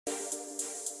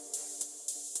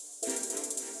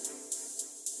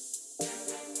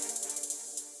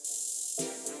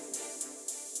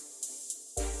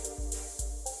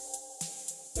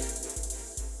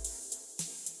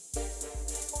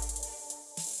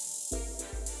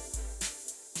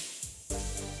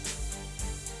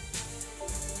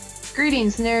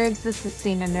Greetings, nerds. This is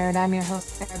Cena Nerd. I'm your host,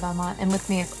 Sarah Belmont, and with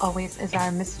me, as always, is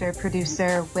our Mr.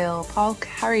 Producer, Will Polk.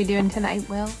 How are you doing tonight,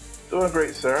 Will? Doing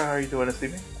great, Sarah. How are you doing this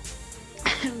evening?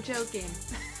 I'm joking.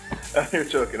 You're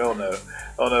joking. Oh no.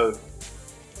 Oh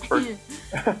no.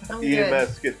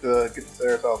 EMS, get the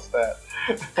Sarah's all stat.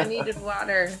 I needed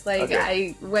water. Like, Okay.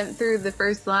 I went through the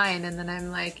first line, and then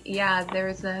I'm like, yeah,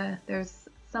 there's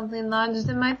something lodged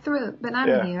in my throat, but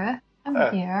I'm here. I'm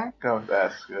here. Oh,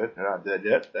 that's good. You're not dead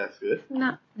yet. That's good.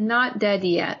 Not dead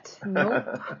yet. Nope.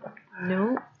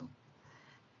 Nope.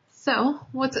 So,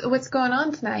 what's going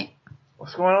on tonight?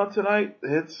 What's going on tonight?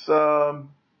 It's well,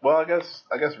 I guess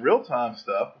real time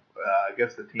stuff. I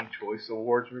guess the Teen Choice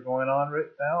Awards are going on right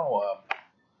now.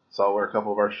 Saw where a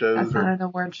couple of our shows That's are. not an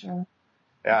award show.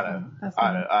 Yeah,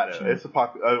 I know. Sure. It's a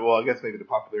well, I guess maybe the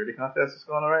popularity contest is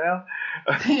going on right now.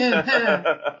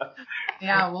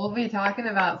 Yeah, we'll be talking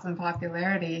about some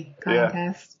popularity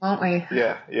contests, won't we?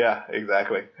 Yeah,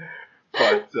 exactly.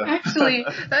 But actually,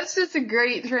 that's just a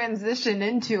great transition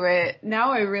into it.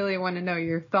 Now I really want to know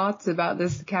your thoughts about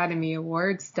this Academy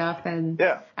Award stuff, and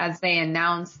as they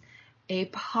announce a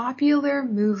popular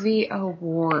movie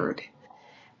award.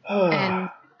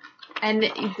 And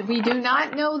we do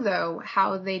not know, though,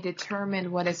 how they determine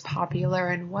what is popular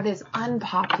and what is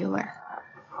unpopular.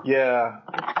 Yeah.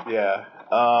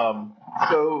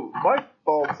 So my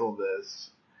thoughts on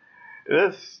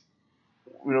this,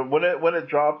 when it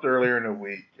dropped earlier in the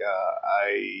week,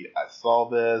 I saw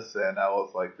this and I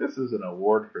was like, this is an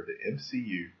award for the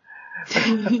MCU.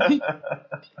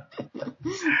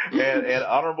 and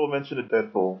honorable mention to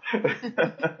Deadpool.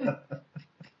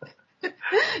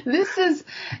 This is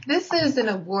an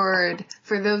award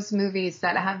for those movies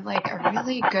that have like a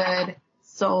really good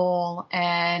soul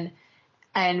and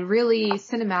really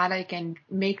cinematic and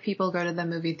make people go to the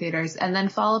movie theaters and then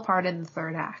fall apart in the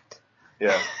third act.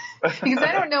 Yeah. Because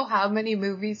I don't know how many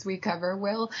movies we cover,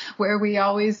 Will, where we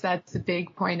always, that's a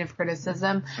big point of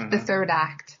criticism, the third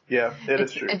act. Yeah, it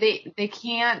is true. They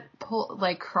can't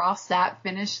cross that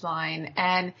finish line.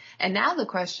 And now the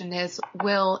question is,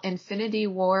 will Infinity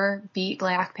War beat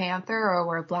Black Panther, or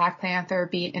will Black Panther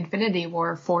beat Infinity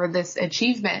War for this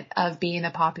achievement of being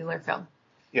a popular film?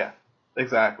 Yeah,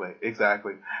 exactly.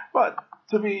 But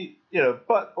to me,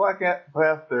 but Black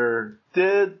Panther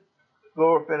did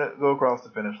go across the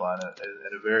finish line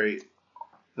in a very,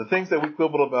 the things that we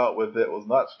quibbled about with it was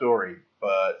not story,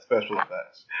 but special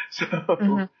effects.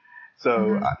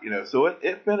 So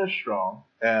it finished strong,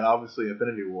 and obviously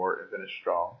Infinity War, it finished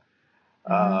strong.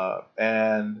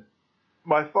 And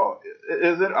my thought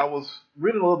is that I was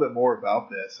reading a little bit more about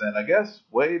this, and I guess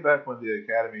way back when the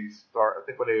Academy started, I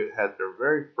think when they had their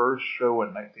very first show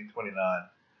in 1929,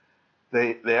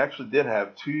 they actually did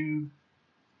have two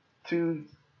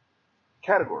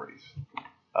categories.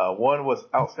 One was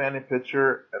Outstanding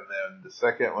Picture, and then the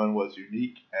second one was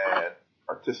Unique and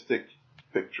Artistic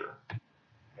Picture.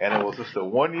 And it was just a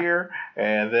 1 year,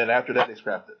 and then after that they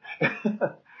scrapped it.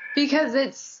 Because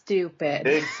it's stupid.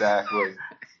 Exactly.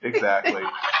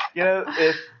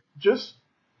 If just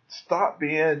stop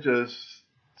being just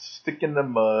stick in the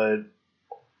mud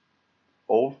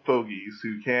old fogies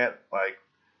who can't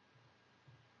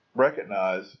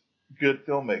recognize good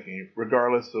filmmaking,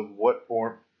 regardless of what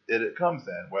form it comes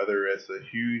in, whether it's a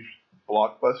huge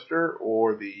blockbuster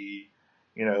or the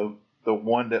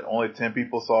one that only 10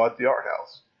 people saw at the art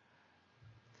house.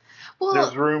 Well,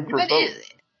 there's room for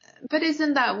both. But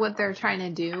isn't that what they're trying to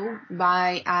do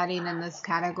by adding in this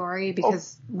category?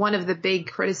 Because one of the big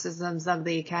criticisms of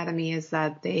the Academy is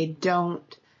that they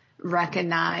don't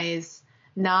recognize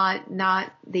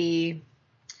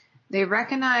they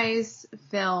recognize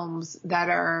films that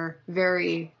are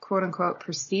very quote unquote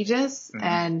prestigious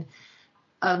and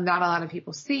not a lot of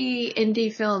people see.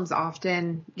 Indie films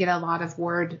often get a lot of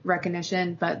word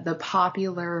recognition, but the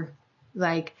popular,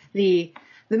 the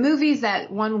movies that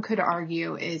one could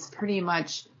argue is pretty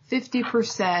much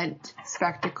 50%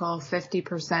 spectacle,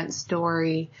 50%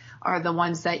 story are the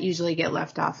ones that usually get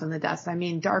left off in the dust. I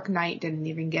mean, Dark Knight didn't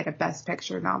even get a Best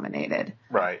Picture nomination.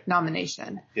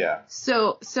 Yeah.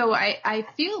 So I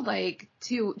feel like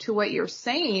to what you're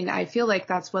saying, I feel like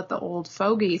that's what the old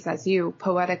fogies, as you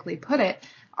poetically put it,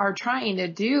 are trying to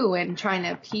do, and trying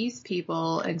to appease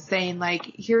people and saying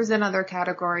here's another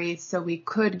category so we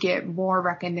could get more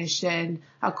recognition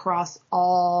across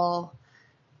all,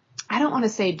 I don't want to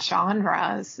say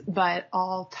genres, but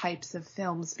all types of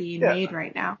films being made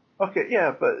right now. Okay,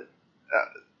 yeah, but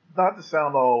not to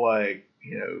sound all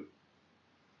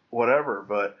whatever,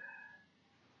 but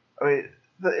I mean,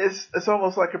 it's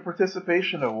almost like a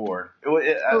participation award.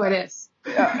 It is.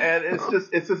 Yeah, and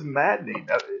it's just maddening.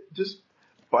 Just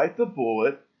bite the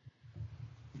bullet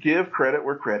give credit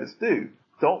where credit's due.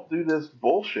 Don't do this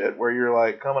bullshit where you're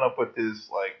like coming up with this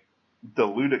like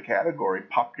diluted category,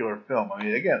 popular film. I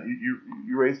mean, again,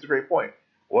 you raised a great point.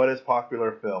 What is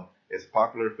popular film? Is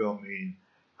popular film mean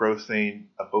grossing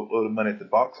a boatload of money at the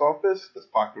box office? Does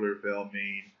popular film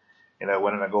mean,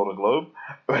 winning a Golden Globe?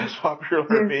 Or does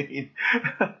popular mean,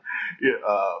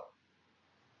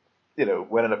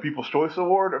 winning a People's Choice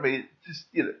Award? I mean, just,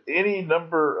 any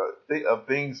number of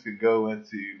things could go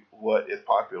into what is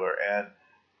popular.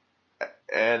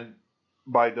 And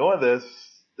by doing this,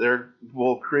 there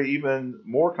will create even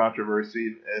more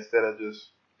controversy instead of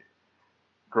just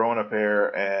growing a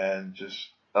pair and just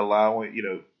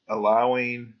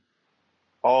allowing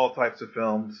all types of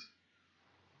films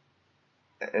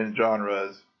and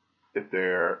genres, if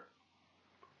they're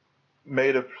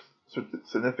made of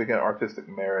significant artistic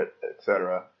merit,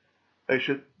 etc., they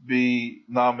should be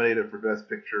nominated for Best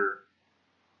Picture,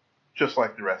 just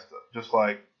like the rest of them, just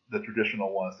like the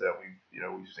traditional ones that we've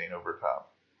seen over time.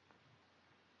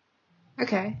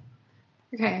 Okay.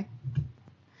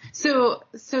 So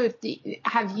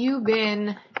have you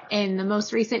been in the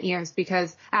most recent years,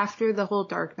 because after the whole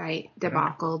Dark Knight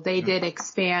debacle, they did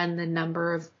expand the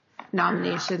number of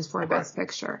nominations for Best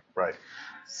Picture. Right.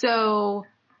 So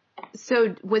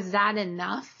was that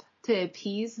enough to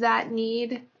appease that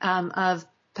need of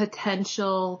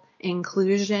potential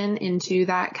inclusion into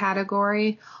that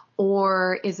category,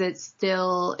 or is it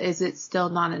still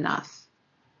not enough?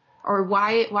 Or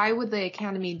why would the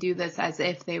Academy do this as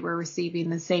if they were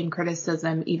receiving the same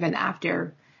criticism even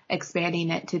after expanding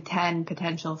it to 10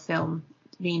 potential film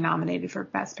being nominated for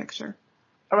Best Picture?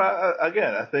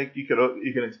 Again, I think you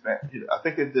can expand. I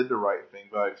think they did the right thing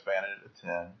by expanding it to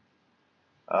 10.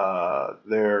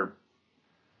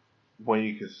 When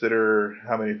you consider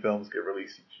how many films get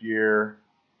released each year,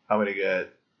 how many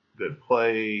get good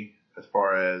play as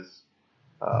far as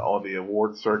on the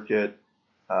award circuit,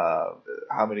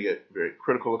 how many get very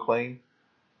critical acclaim.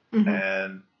 Mm-hmm.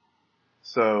 And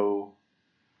so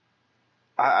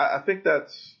I think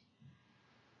that's,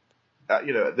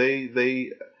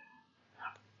 they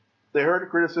heard the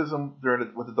criticism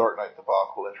with the Dark Knight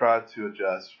debacle and tried to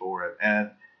adjust for it.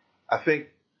 And I think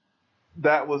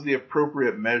that was the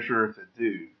appropriate measure to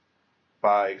do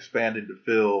by expanding the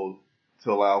field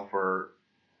to allow for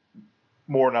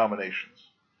more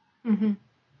nominations. Mm-hmm.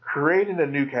 Creating a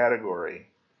new category,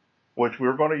 which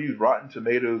we're going to use Rotten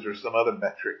Tomatoes or some other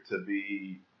metric to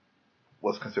be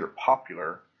what's considered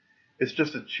popular, it's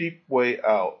just a cheap way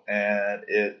out, and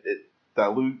it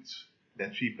dilutes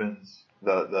and cheapens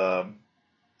the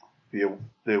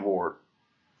award.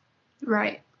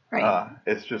 Right.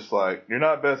 It's just like, you're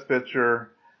not Best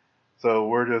Picture, so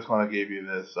we're just going to give you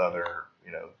this other,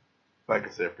 like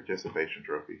I said, participation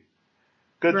trophy.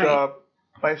 Good job,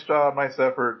 nice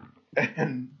effort,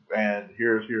 and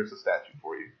here's a statue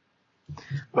for you.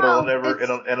 But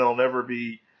it'll never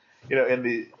be, in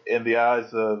the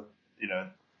eyes of,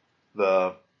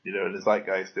 the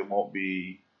zeitgeist, it won't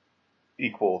be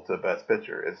equal to Best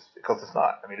Picture. It's because it's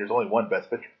not. I mean, there's only one Best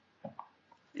Picture.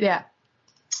 Yeah.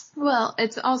 Well,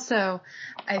 it's also,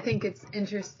 I think it's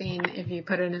interesting if you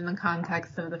put it in the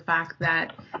context of the fact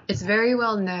that it's very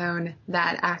well known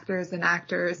that actors and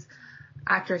actresses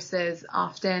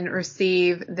often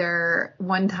receive their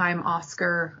one-time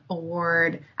Oscar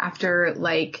award after,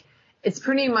 like, it's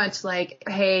pretty much like,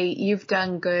 hey, you've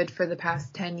done good for the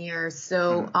past 10 years.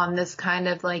 So on this kind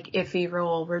of like iffy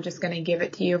role, we're just going to give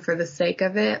it to you for the sake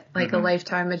of it, like a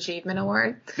Lifetime Achievement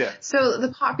Award. Yeah. So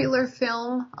the Popular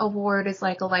Film Award is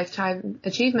like a Lifetime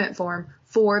Achievement form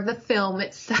for the film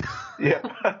itself. Yeah.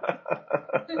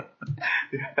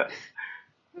 Yeah.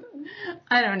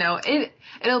 I don't know.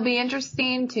 It'll be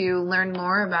interesting to learn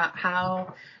more about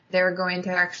how they're going to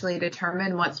actually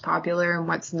determine what's popular and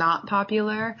what's not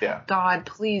popular. Yeah. God,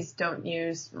 please don't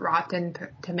use Rotten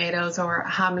Tomatoes or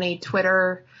how many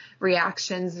Twitter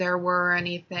reactions there were or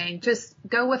anything. Just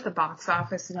go with the box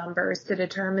office numbers to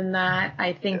determine that.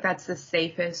 I think that's the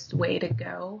safest way to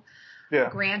go. Yeah.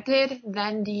 Granted,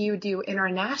 then do you do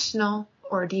international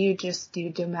or do you just do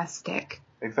domestic?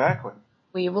 Exactly.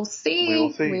 We will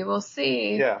see. We will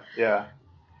see. Yeah.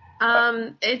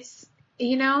 It's,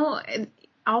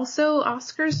 also,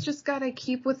 Oscars just got to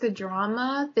keep with the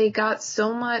drama. They got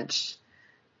so much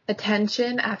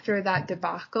attention after that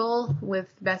debacle with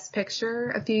Best Picture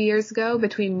a few years ago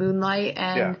between Moonlight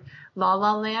and La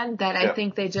La Land that I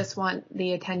think they just want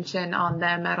the attention on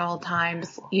them at all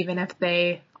times, even if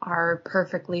they are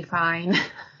perfectly fine.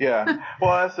 Yeah.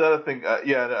 Well, that's the other thing.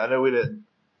 I know we didn't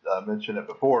mention it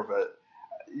before, but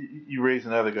you raised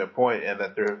another good point in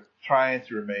that they're trying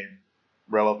to remain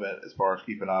relevant as far as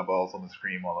keeping eyeballs on the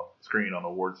screen on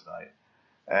awards night.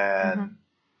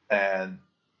 And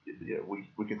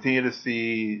we continue to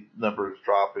see numbers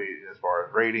dropping as far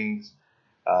as ratings.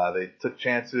 They took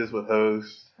chances with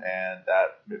hosts, and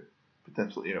that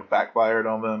potentially backfired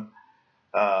on them.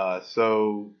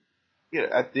 So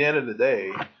at the end of the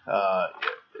day,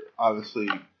 obviously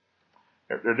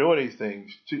they're doing these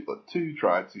things to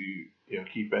try to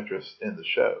keep interest in the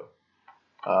show.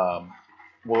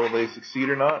 Will they succeed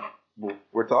or not?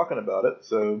 We're talking about it,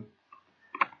 so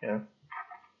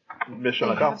mission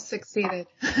they accomplished. have succeeded.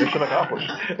 Mission accomplished.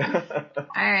 All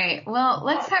right. Well,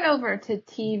 let's head over to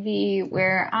TV,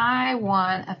 where I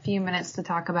want a few minutes to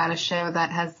talk about a show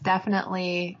that has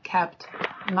definitely kept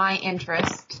my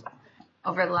interest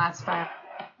over the last 5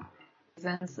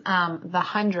 seasons. The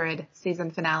 100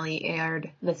 season finale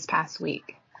aired this past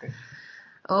week. Okay.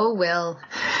 Oh, Will.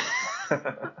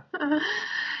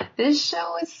 This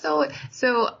show is so.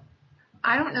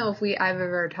 I don't know if I've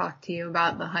ever talked to you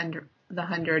about the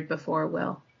 100 before,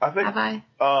 Will. I think have I?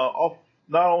 Not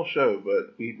on show,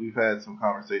 but we've had some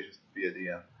conversations via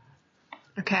DM.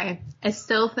 Okay. I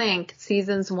still think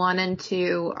seasons 1 and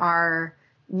 2 are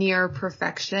near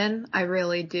perfection. I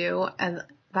really do. And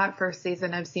that first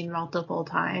season I've seen multiple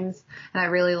times, and I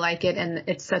really like it. And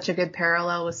it's such a good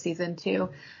parallel with season 2.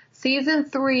 Season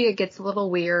 3, it gets a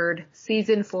little weird.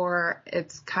 Season 4,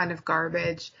 it's kind of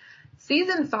garbage.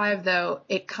 Season 5, though,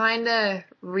 it kind of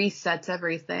resets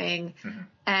everything. Mm-hmm.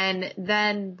 And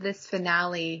then this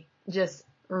finale just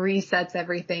resets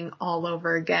everything all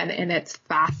over again, and it's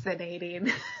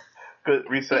fascinating. Good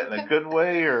reset in a good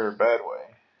way or a bad way?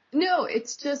 No,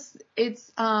 it's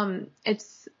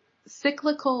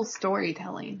cyclical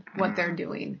storytelling, what they're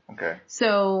doing. Okay.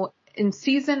 So in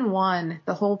season 1,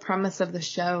 the whole premise of the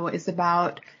show is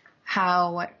about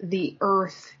how the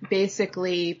Earth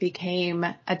basically became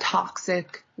a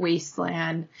toxic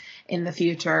wasteland in the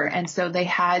future. And so they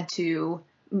had to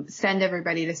send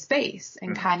everybody to space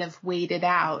and kind of wait it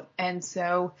out. And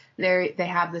so they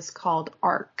have this called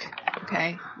Ark.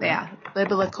 Okay. Yeah.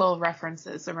 Biblical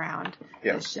references around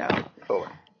this show. Totally.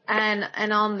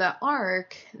 And on the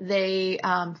Ark, they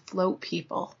float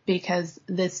people because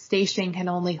this station can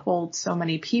only hold so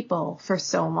many people for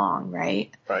so long,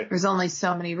 right? Right. There's only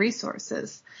so many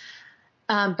resources.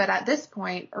 But at this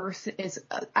point, Earth is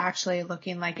actually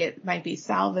looking like it might be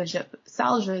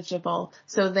salvageable.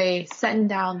 So they send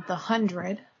down the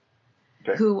 100,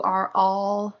 who are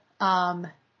all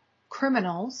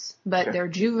criminals, but they're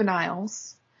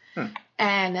juveniles.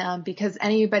 And because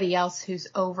anybody else who's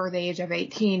over the age of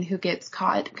 18 who gets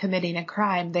caught committing a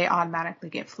crime, they automatically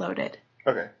get floated.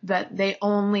 Okay. That they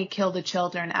only kill the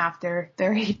children after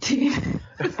they're 18.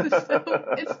 It's so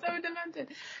demented.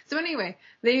 So anyway,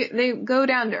 they go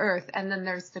down to Earth, and then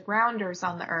there's the grounders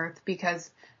on the Earth because,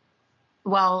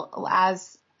 well,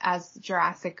 as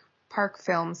Jurassic Park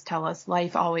films tell us,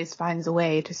 life always finds a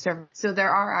way to survive. So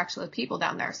there are actually people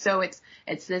down there. So it's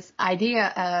this idea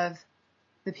of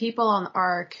the people on the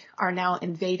Ark are now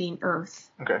invading Earth.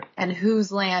 Okay. And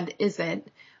whose land is it,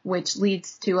 which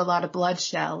leads to a lot of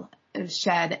bloodshed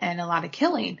and a lot of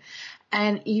killing.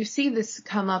 And you see this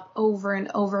come up over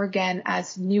and over again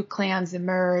as new clans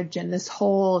emerge and this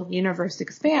whole universe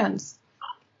expands.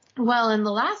 Well, in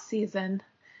the last season,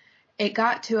 it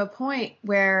got to a point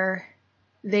where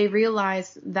they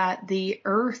realized that the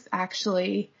Earth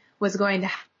actually was going to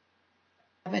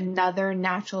have another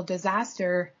natural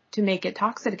disaster to make it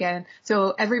toxic again.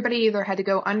 So everybody either had to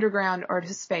go underground or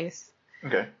to space.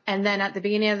 Okay. And then at the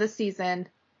beginning of the season,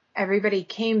 everybody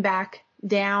came back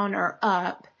down or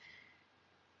up.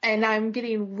 And I'm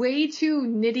getting way too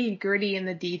nitty gritty in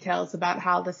the details about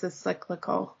how this is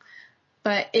cyclical.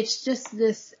 But it's just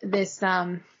this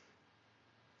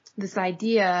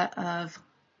idea of,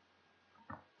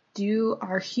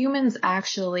 are humans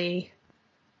actually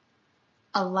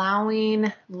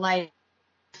allowing life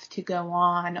to go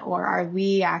on, or are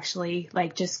we actually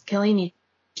like just killing each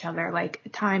other like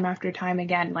time after time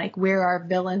again? Like, we're our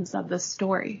villains of the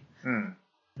story.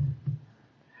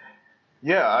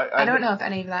 Yeah, I don't know if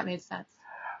any of that made sense.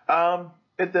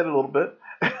 It did a little bit.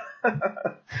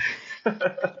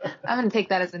 I'm gonna take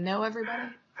that as a no, everybody.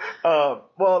 I've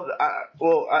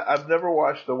never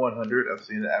watched the 100. I've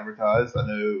seen it advertised. I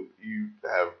know you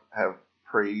have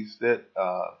praised it.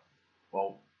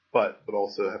 But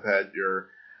also have had your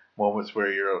moments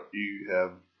where you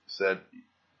have said,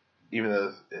 even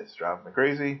though it's driving me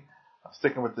crazy, I'm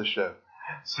sticking with this show.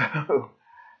 So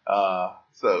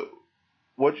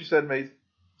what you said made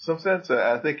some sense.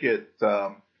 I think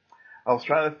I was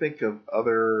trying to think of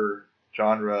other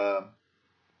genre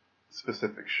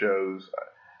specific shows.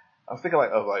 I was thinking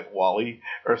of Wall-E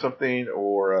or something,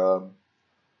 or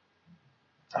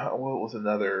what was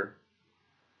another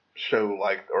show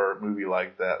or movie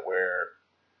like that where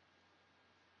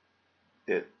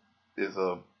it is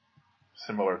a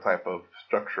similar type of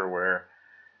structure where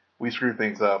we screw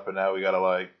things up and now we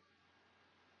gotta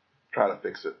try to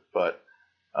fix it, but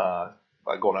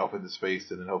going off into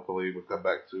space and then hopefully we'll come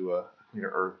back to a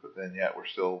cleaner Earth. But then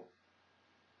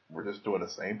we're just doing the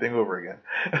same thing over again.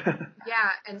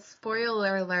 Yeah, and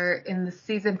spoiler alert: in the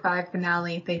season 5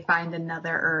 finale, they find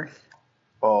another Earth.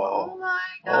 Oh my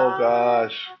god! Oh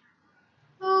gosh!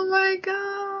 Oh my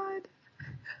god!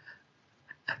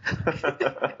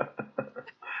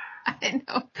 I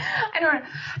know. I don't know.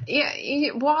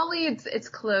 Yeah, Wall-E, it's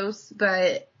close,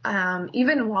 but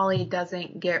even Wall-E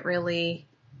doesn't get really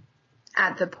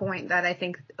at the point that I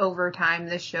think over time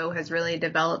this show has really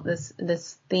developed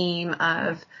this theme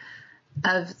of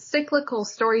cyclical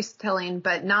storytelling,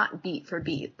 but not beat for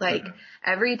beat.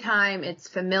 Every time it's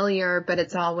familiar, but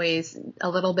it's always a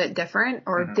little bit different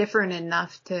or different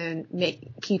enough to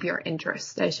keep your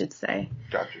interest, I should say.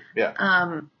 Gotcha.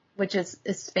 Yeah. Which is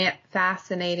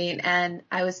fascinating. And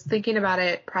I was thinking about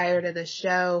it prior to the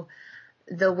show,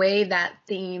 the way that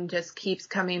theme just keeps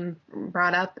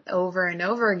brought up over and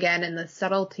over again, and the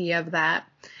subtlety of that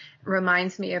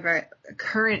reminds me of a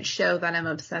current show that I'm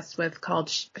obsessed with called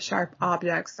Sharp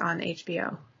Objects on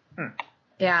HBO.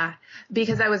 Yeah,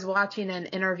 because I was watching an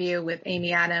interview with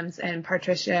Amy Adams and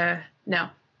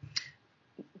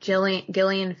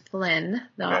Gillian Flynn,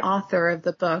 the author of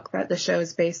the book that the show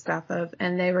is based off of,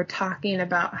 and they were talking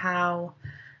about how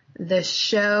the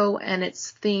show and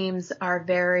its themes are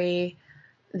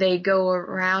they go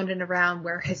around and around,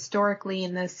 where historically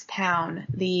in this town,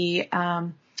 the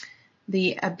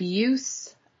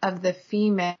abuse of the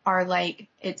female are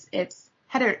it's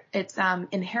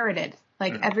inherited.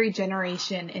 Every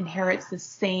generation inherits the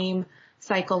same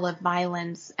cycle of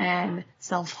violence and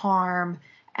self-harm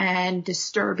and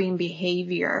disturbing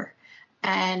behavior.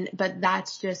 But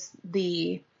that's just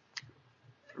the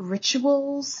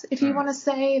rituals, if you want to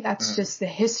say. That's just the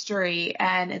history,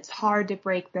 and it's hard to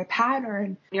break the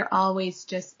pattern. You're always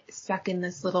just stuck in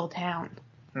this little town.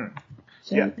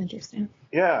 So interesting.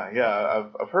 Yeah.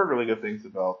 I've heard really good things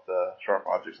about Sharp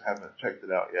Objects. I haven't checked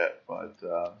it out yet, but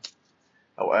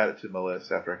I will add it to my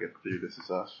list after I get through This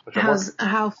Is Us.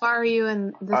 How far are you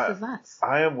in This Is Us?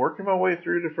 I am working my way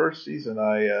through the first season.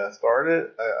 I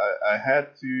started. I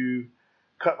had to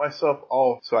cut myself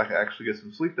off so I could actually get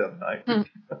some sleep that night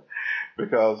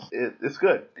because it's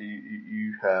good.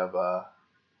 You have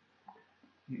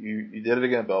you did it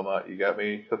again, Belmont. You got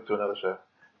me hooked to another show.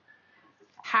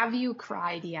 Have you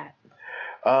cried yet?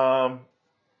 I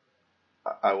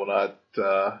will not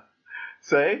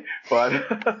say, but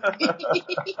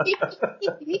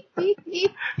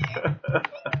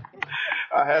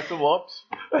I had some lumps.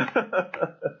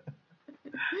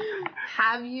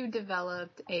 Have you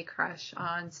developed a crush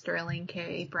on Sterling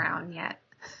K. Brown yet?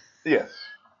 Yes.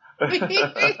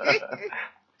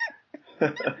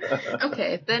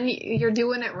 Okay, then you're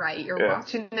doing it right. You're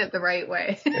watching it the right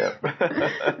way. Yeah.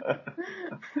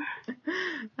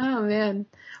 Oh man.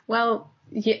 Well,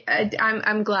 yeah,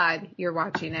 I'm glad you're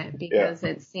watching it because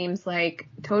it seems like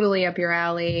totally up your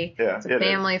alley. Yeah, it's a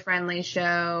family friendly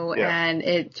show and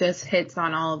it just hits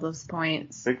on all of those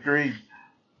points.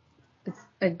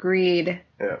 Agreed.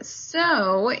 Yeah.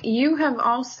 So you have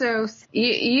also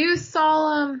you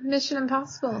saw Mission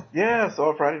Impossible. Yeah, I saw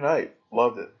it Friday night.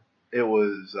 Loved it. It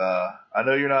was. I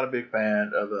know you're not a big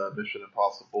fan of the Mission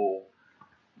Impossible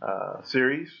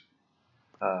series,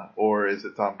 or is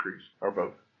it Tom Cruise, or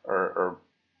both, or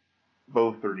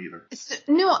both, or neither?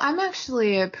 No, I'm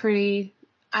actually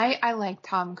I like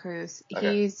Tom Cruise.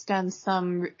 Okay. He's had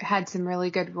some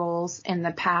really good roles in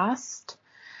the past.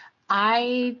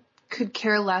 I could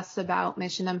care less about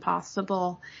Mission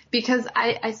Impossible because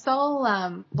I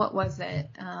saw, what was it?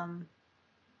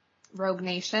 Rogue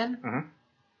Nation. Mm-hmm.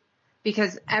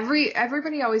 Because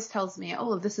everybody always tells me,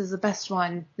 oh, this is the best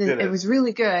one. It was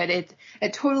really good.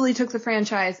 It totally took the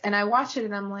franchise. And I watch it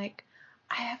and I'm like,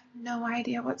 I have no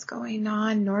idea what's going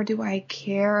on, nor do I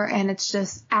care. And it's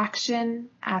just action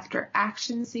after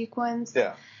action sequence.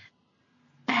 Yeah.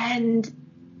 And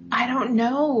I don't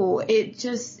know.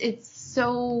 It's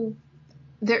so,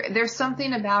 there's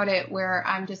something about it where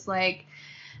I'm just like,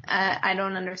 I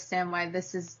don't understand why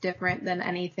this is different than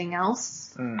anything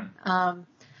else.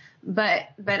 But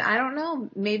I don't know.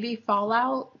 Maybe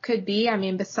Fallout could be. I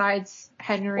mean, besides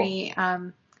Henry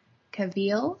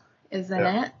Cavill, isn't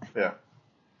it? Yeah.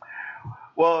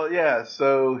 Well, yeah.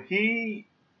 So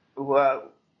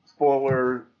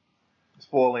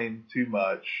spoiling too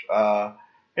much.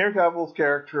 Henry Cavill's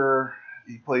character,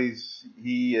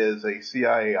 he is a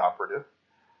CIA operative,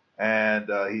 and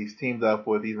he's teamed up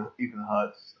with Ethan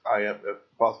Hunt's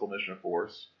Possible Mission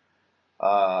Force.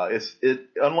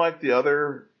 Unlike the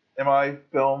other MI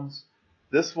films,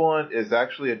 this one is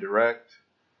actually a direct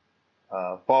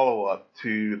follow up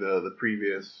to the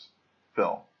previous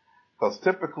film, because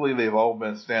typically they've all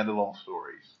been standalone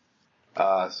stories.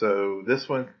 So this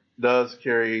one does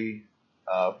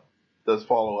does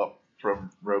follow up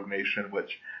from Rogue Nation,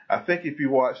 which I think if you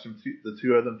watch the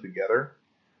two of them together,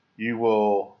 I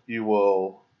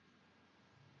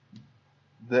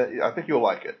think you'll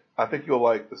like it. I think you'll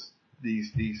like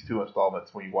these two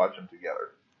installments when you watch them together,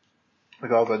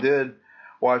 because I did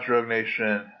watch Rogue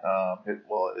Nation.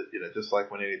 Just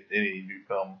like when any new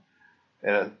film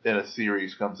in a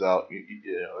series comes out,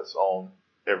 it's on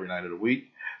every night of the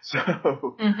week. So,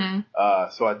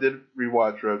 so I did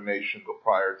rewatch Rogue Nation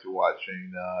prior to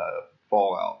watching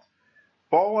Fallout.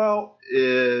 Fallout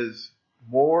is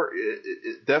more.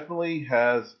 It definitely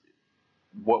has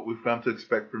what we've come to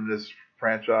expect from this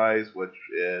franchise, which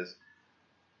is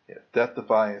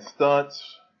death-defying stunts,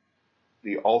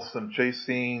 the awesome chase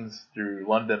scenes through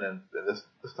London and this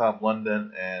time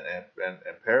London and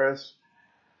Paris.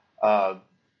 But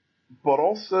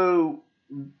also,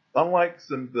 unlike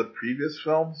some of the previous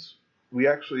films, we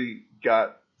actually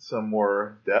got some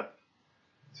more depth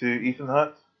to Ethan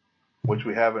Hunt, which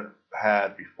we haven't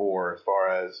had before, as far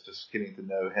as just getting to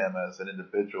know him as an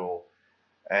individual.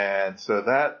 And so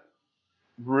that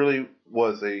really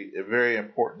was a very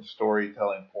important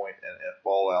storytelling point in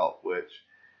Fallout, which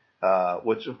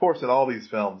of course in all these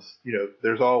films,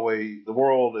 the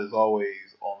world is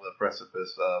always on the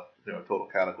precipice of total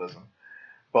cataclysm,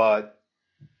 but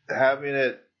having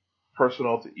it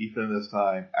personal to Ethan this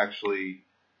time actually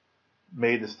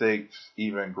made the stakes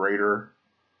even greater.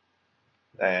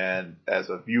 And as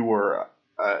a viewer,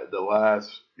 the last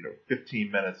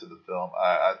 15 minutes of the film,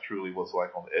 I truly was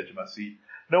like on the edge of my seat,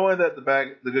 knowing that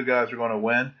the good guys are going to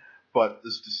win, but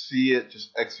just to see it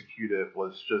just executed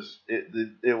was just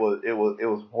it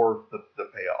was worth the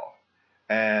payoff.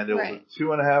 And it was a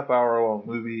 2.5 hour long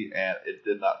movie, and it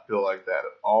did not feel like that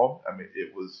at all. I mean,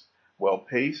 it was well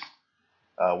paced,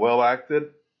 well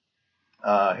acted.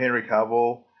 Henry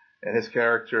Cavill and his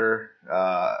character.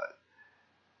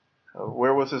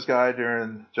 Where was this guy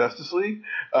during Justice League?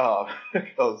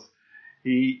 Because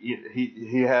he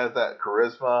has that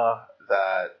charisma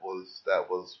that was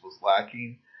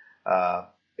lacking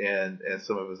in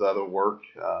some of his other work,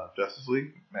 Justice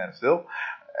League, Man of Steel,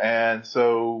 and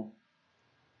so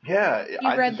you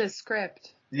read the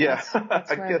script. Yeah,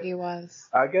 that's where he was.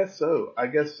 I guess so,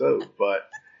 but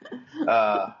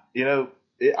I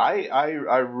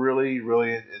really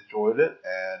enjoyed it,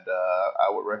 and I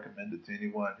would recommend it to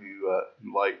anyone who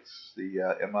likes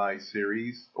the MI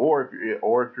series, or if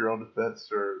you're on the fence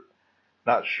or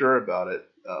not sure about it.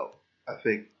 I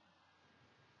think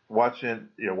watching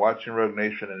Rogue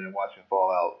Nation and then watching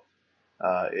Fallout,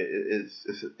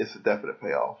 it's a definite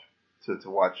payoff to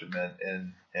watch them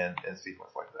in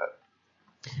sequence like that.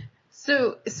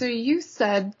 So you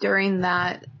said during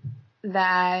that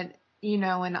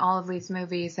in all of these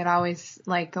movies, it always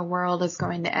like the world is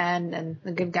going to end and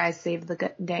the good guys save the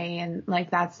good day, and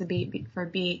like that's the beat for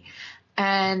beat.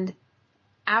 And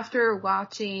after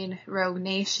watching Rogue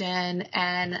Nation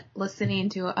and listening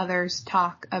to others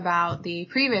talk about the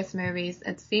previous movies,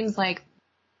 it seems like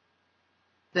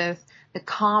the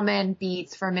common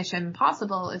beats for Mission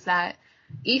Impossible is that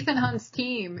Ethan Hunt's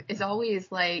team is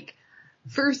always like,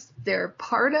 first they're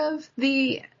part of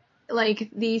the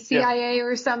CIA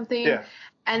or something. Yeah.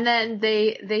 And then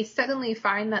they suddenly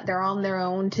find that they're on their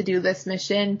own to do this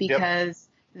mission because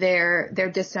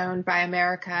they're disowned by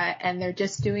America, and they're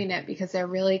just doing it because they're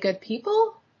really good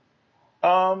people.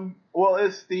 Well,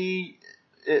 it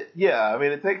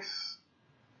takes.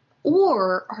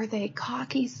 Or are they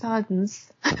cocky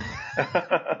sons of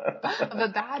a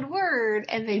bad word,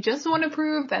 and they just want to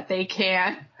prove that they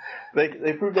can?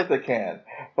 They prove that they can,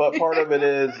 but part of it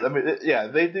is,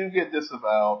 they do get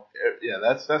disavowed. Yeah,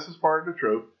 that's just part of the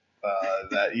trope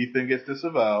that Ethan gets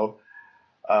disavowed.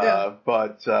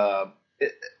 But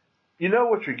you know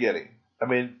what you're getting. I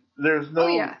mean, there's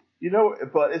no,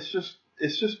 but it's just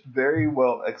very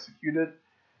well executed.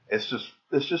 It's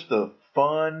just a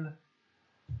fun,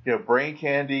 brain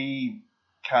candy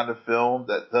kind of film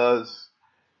that does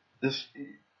this.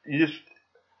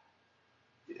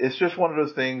 It's just one of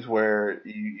those things where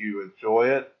you enjoy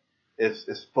it.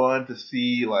 It's fun to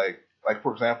see, like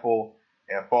for example,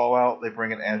 in Fallout, they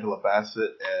bring in Angela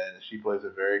Bassett, and she plays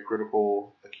a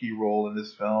key role in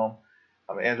this film.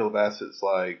 I mean, Angela Bassett's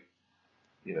like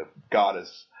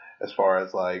goddess as far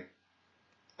as like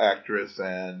actress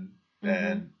and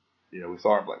we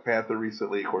saw her in Black Panther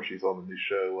recently. Of course, she's on the new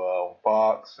show on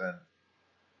Fox, and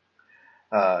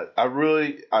I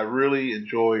really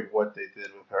enjoyed what they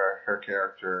did with her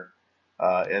character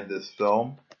in this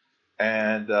film,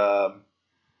 and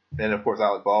of course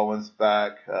Alec Baldwin's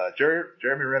back.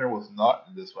 Jeremy Renner was not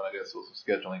in this one. I guess it was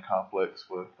some scheduling conflicts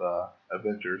with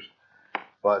Avengers,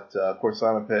 but of course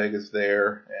Simon Pegg is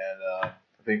there, and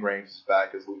Ving Rhames is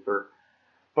back as Luther.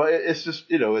 But it's just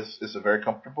it's a very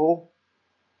comfortable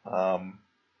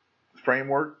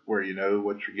framework where you know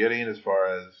what you're getting as far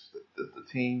as the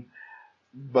team.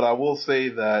 But I will say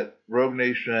that Rogue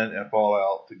Nation and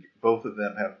Fallout, both of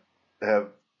them have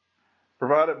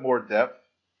provided more depth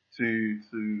to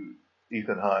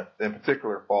Ethan Hunt, in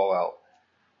particular Fallout,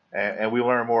 and we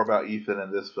learn more about Ethan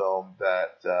in this film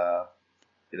that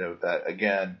that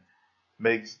again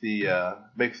makes the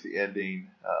ending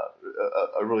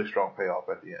a really strong payoff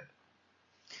at the end.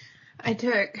 I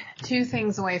took two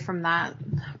things away from that.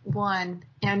 One,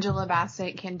 Angela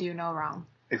Bassett can do no wrong.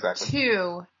 Exactly.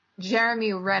 Two,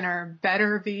 Jeremy Renner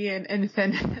better be in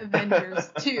Avengers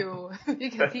 2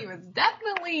 because he was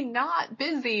definitely not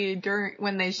busy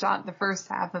when they shot the first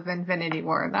half of Infinity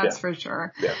War. That's for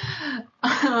sure. Yeah.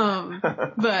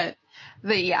 But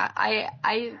yeah,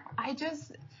 I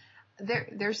just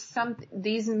there's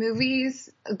these movies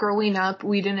growing up,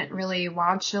 we didn't really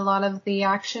watch a lot of the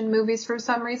action movies for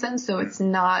some reason, so it's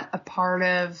not a part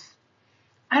of,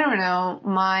 I don't know,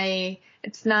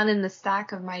 it's not in the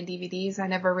stack of my DVDs. I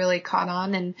never really caught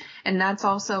on, and that's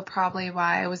also probably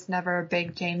why I was never a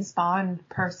big James Bond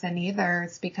person either.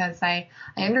 It's because I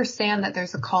understand that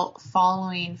there's a cult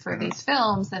following for these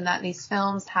films, and that these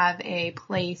films have a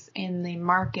place in the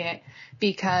market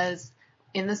because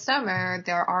in the summer,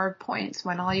 there are points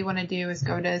when all you want to do is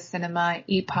go to a cinema,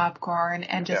 eat popcorn,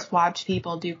 and just watch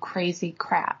people do crazy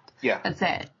crap. Yeah. That's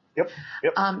it. Yep.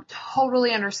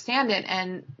 Totally understand it.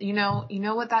 And you know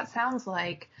what that sounds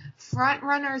like? Front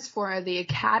runners for the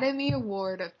Academy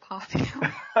Award of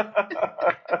Popular.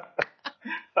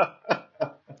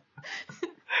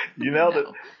 You nailed it.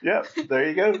 Yeah, there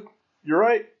you go. You're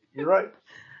right.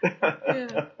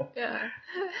 Yeah.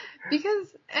 Because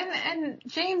and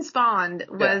James Bond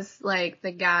was like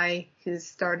the guy who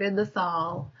started this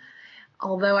all.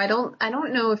 Although I don't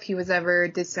know if he was ever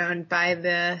disowned by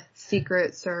the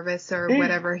Secret Service or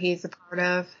whatever he's a part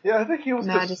of. Yeah, I think he was.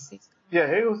 Majesty's. He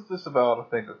was just about, I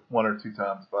think, one or two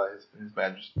times by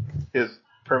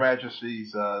Her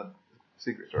Majesty's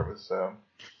Secret Service. So.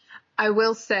 I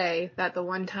will say that the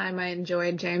one time I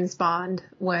enjoyed James Bond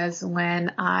was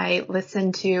when I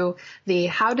listened to the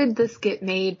How Did This Get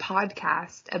Made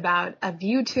podcast about A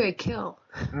View to a Kill.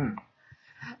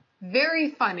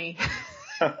 Very funny.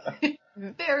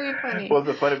 Very funny. Was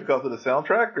it funny because of the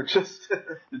soundtrack or just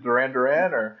Duran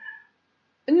Duran or?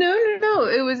 No.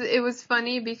 It was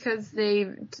funny because they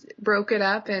broke it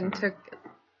up and took,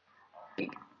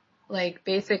 like,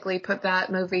 basically put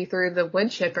that movie through the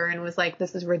wood chipper and was like,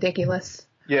 this is ridiculous.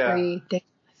 Yeah. Ridiculous.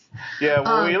 Yeah,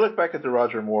 well, when you look back at the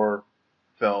Roger Moore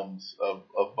films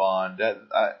of Bond,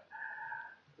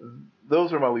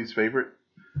 those are my least favorite.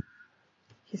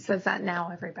 He says that now,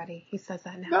 everybody. He says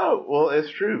that now. No, well,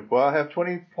 it's true. Well, I have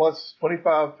 25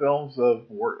 films of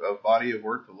body of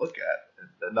work to look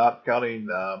at, not counting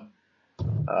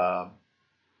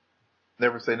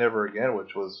Never Say Never Again,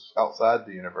 which was outside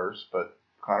the universe, but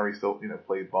Connery still,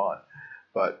 played Bond.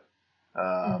 But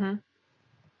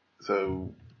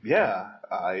so yeah,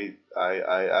 I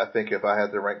think if I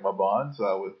had to rank my Bonds,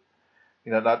 I would,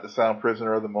 not to sound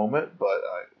prisoner of the moment, but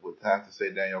I would have to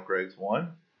say Daniel Craig's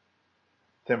 1.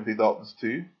 Timothy Dalton's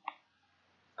 2,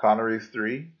 Connery's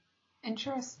 3.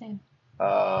 Interesting.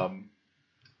 George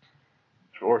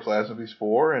Lazenby's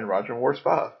 4, and Roger Moore's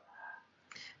 5.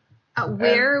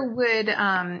 Where would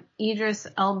Idris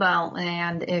Elba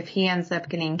land if he ends up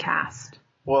getting cast?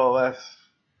 Well,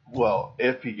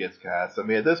 if he gets cast. I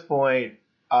mean, at this point,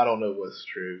 I don't know what's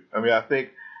true. I mean, I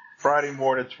think Friday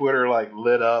morning Twitter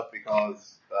lit up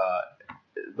because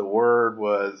the word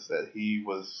was that he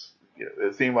was.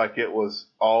 It seemed like it was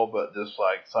all but just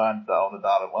signed on the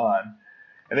dotted line.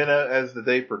 And then as the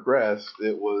day progressed,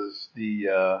 it was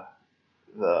the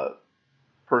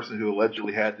person who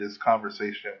allegedly had this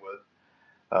conversation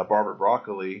with Barbara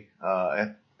Broccoli,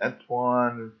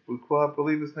 Antoine Fuqua, I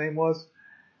believe his name was,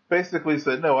 basically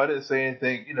said, no, I didn't say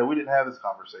anything. We didn't have this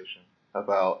conversation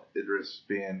about Idris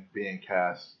being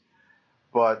cast.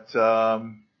 But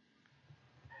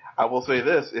I will say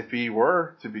this, if he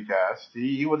were to be cast,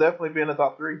 he would definitely be in the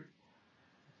top 3.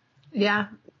 Yeah.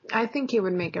 I think he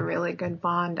would make a really good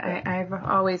Bond. I've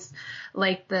always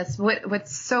liked this.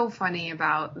 What's so funny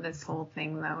about this whole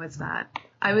thing, though, is that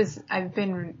I've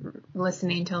been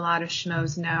listening to a lot of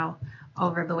Schmoes Know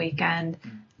over the weekend,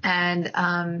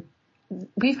 and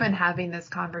we've been having this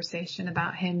conversation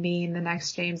about him being the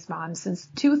next James Bond since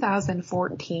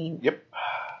 2014. Yep.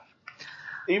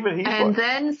 Even he. And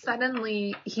then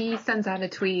suddenly he sends out a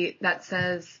tweet that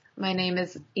says, "My name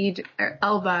is Idris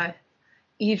Elba,"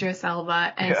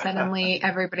 and suddenly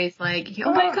everybody's like,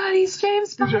 "Oh my God, he's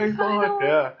James Bond!" James Bond,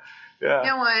 yeah. You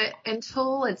know what?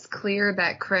 Until it's clear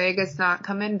that Craig is not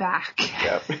coming back,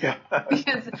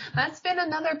 because that's been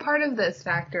another part of this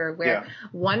factor where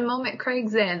one moment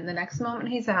Craig's in, the next moment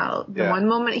he's out. The one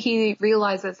moment he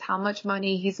realizes how much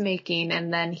money he's making,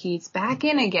 and then he's back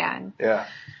in again. Yeah.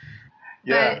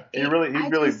 Yeah, he really,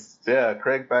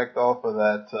 Craig backed off of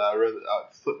that. I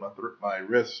slipped my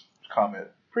wrist comment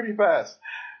pretty fast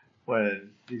when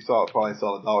he probably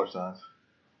saw the dollar signs.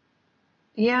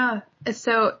 Yeah,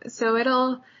 so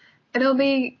it'll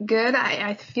be good.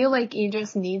 I feel like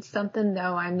Idris needs something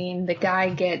though. I mean, the guy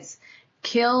gets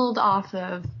killed off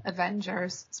of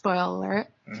Avengers, spoiler alert,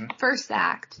 first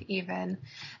act even,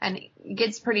 and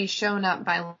gets pretty shown up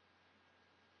by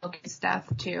Loki's death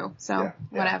too, so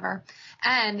whatever.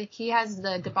 And he has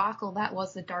the debacle that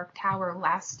was the Dark Tower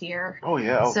last year. Oh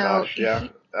yeah, gosh, yeah.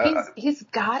 He's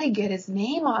got to get his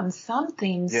name on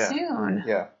something soon.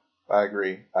 Yeah, I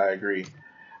agree.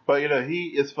 But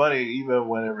it's funny, even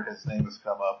whenever his name has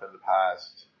come up in the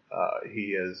past,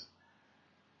 he is,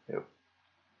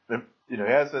 he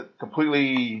hasn't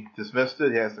completely dismissed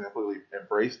it. He hasn't completely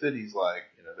embraced it. He's like,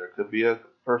 there could be a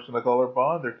person of color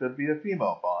Bond, there could be a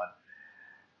female Bond.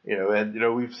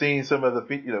 And we've seen some of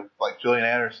the, like Gillian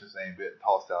Anderson's name getting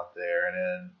tossed out there, and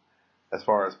then as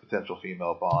far as potential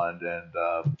female Bond, and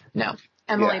no,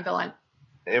 Emily Blunt.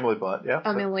 Emily Blunt, yeah.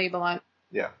 Emily Blunt.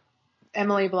 Yeah.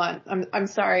 Emily Blunt. I'm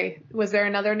sorry. Was there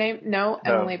another name? No,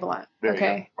 Emily Blunt.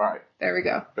 Okay. All right. There we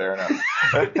go. Fair enough.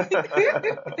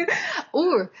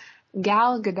 Ooh,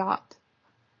 Gal Gadot.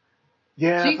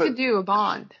 Yeah, she could do a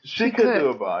Bond. She could do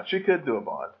a Bond.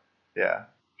 Yeah,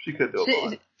 she could do a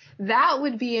Bond. That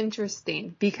would be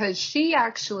interesting because she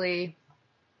actually.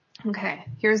 Okay,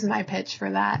 here's my pitch for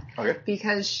that. Okay.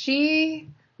 Because she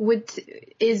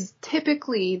is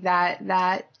typically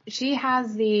that she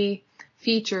has the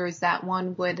features that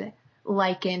one would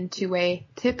liken to a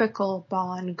typical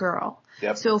Bond girl.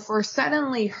 Yep. So for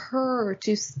suddenly her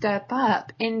to step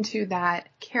up into that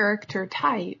character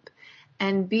type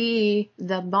and be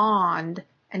the Bond,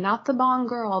 and not the Bond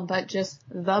girl, but just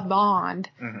the Bond.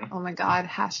 Oh my God,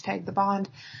 hashtag the Bond.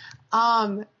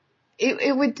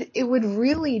 It would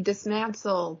really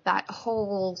dismantle that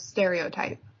whole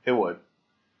stereotype. It would.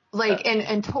 Like,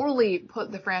 and totally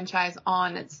put the franchise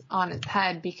on its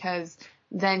head, because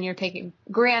then you're taking,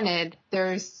 granted,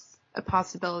 there's a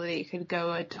possibility it could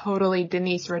go a totally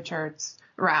Denise Richards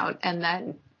route, and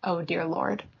then, oh dear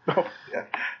Lord. Oh, yeah.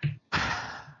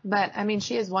 But, I mean,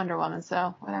 she is Wonder Woman,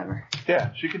 so whatever.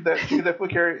 Yeah, she can definitely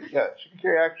carry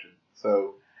action.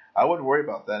 So I wouldn't worry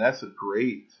about that. That's a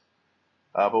great,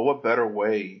 but what better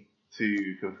way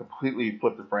to completely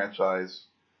flip the franchise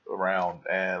around,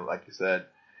 and like you said,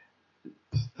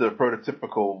 the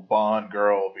prototypical Bond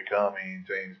girl becoming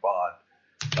James Bond.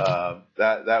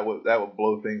 That would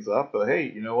blow things up. But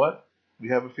hey, you know what? We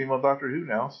have a female Doctor Who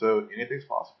now, so anything's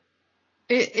possible.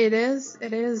 It is.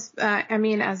 I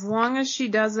mean, as long as she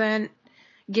doesn't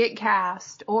get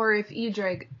cast, or if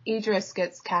Idris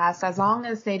gets cast, as long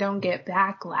as they don't get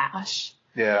backlash.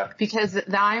 Yeah. Because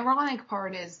the ironic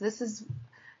part is this is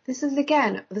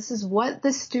what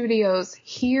the studios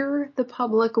hear the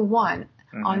public want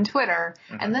on Twitter,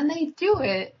 and then they do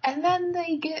it, and then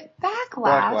they get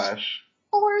backlash.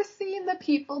 Forcing the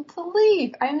people to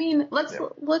leave. I mean, let's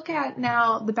look at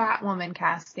now the Batwoman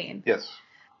casting. Yes.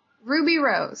 Ruby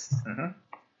Rose.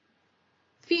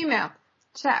 Female.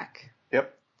 Check.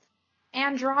 Yep.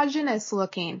 Androgynous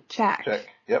looking. Check.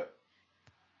 Yep.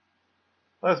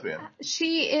 Lesbian.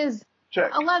 She is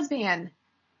Check. A lesbian.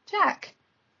 Check.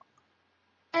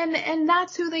 And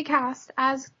that's who they cast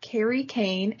as Carrie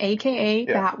Kane, aka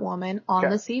Batwoman, on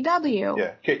the CW.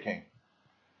 Yeah, Kate Kane.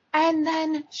 And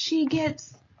then she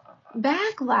gets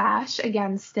backlash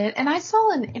against it. And I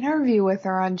saw an interview with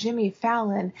her on Jimmy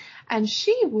Fallon, and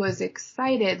she was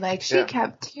excited. Like, she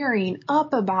kept tearing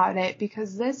up about it,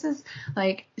 because this is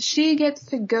like, she gets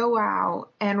to go out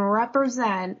and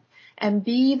represent and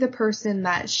be the person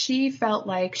that she felt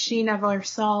like she never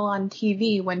saw on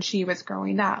TV when she was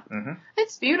growing up.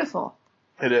 It's beautiful.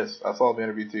 It is. I saw the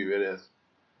interview too. It is.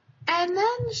 And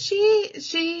then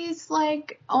she's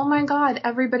like, oh my God,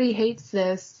 everybody hates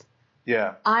this.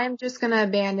 Yeah. I'm just going to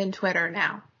abandon Twitter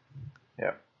now.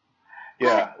 Yeah.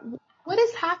 Yeah. What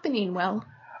is happening, Will?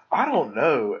 I don't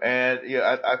know. And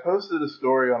yeah, I posted a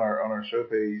story on our show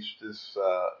page just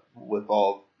with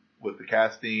the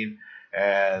casting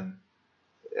and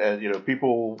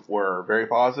people were very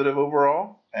positive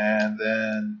overall. And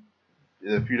then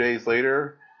a few days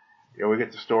later, we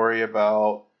get the story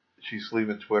about she's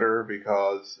leaving Twitter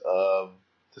because of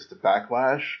just the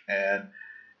backlash and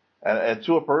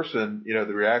to a person,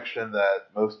 the reaction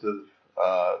that most of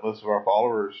our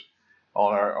followers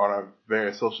on our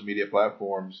various social media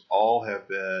platforms all have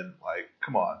been like,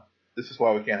 come on, this is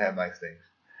why we can't have nice things.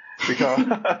 Because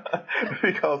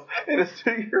because and it's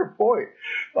to your point,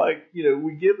 like,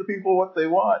 we give the people what they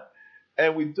want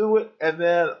and we do it, and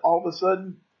then all of a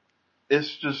sudden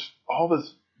it's just all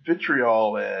this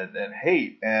vitriol and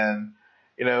hate and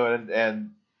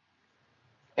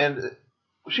and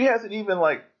she hasn't even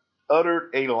like uttered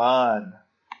a line.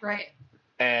 Right.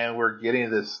 And we're getting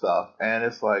this stuff, and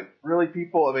it's like, really,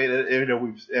 people. I mean,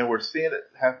 we're seeing it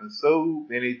happen so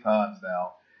many times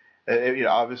now.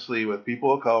 Obviously with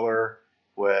people of color,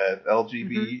 with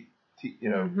LGBT,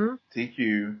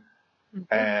 TQ,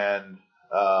 and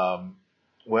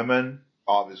women,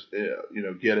 obviously,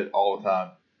 get it all the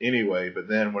time anyway. But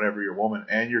then whenever you're a woman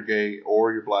and you're gay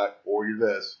or you're black or you're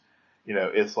this,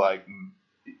 it's like,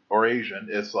 or Asian,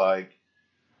 it's like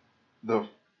the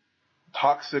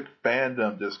toxic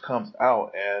fandom just comes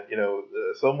out, and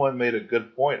someone made a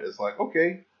good point. It's like,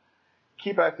 okay,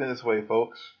 keep acting this way,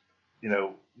 folks.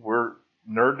 We're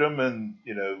nerddom, and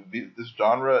this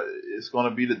genre is going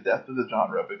to be the death of the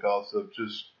genre because of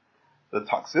just the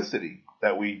toxicity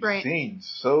that we've seen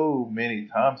so many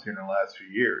times here in the last few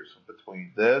years.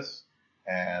 Between this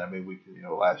and, I mean,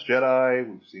 Last Jedi,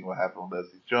 we've seen what happened with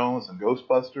Leslie Jones and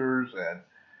Ghostbusters,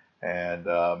 and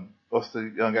what's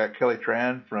the young guy, Kelly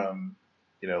Tran from,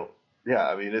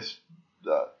 I mean, it's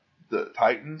the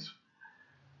Titans.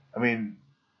 I mean,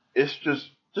 it's just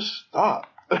stop.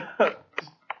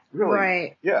 Really,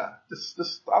 right? Yeah, just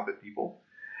stop it, people.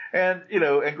 And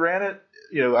and granted,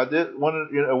 I did one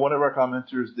of our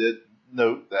commenters did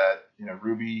note that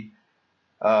Ruby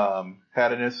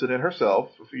had an incident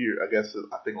herself a few years,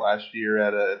 I think last year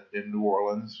in New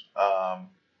Orleans,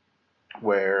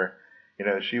 where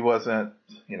she wasn't,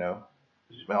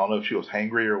 I don't know if she was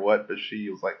hangry or what, but she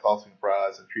was like tossing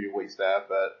fries and treating wait staff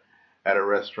at a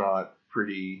restaurant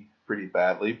pretty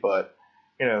badly. But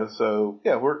so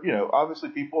yeah, we're obviously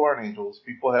people aren't angels.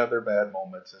 People have their bad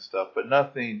moments and stuff, but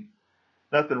nothing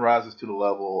rises to the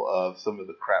level of some of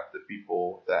the crap that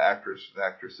the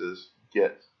actresses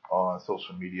get on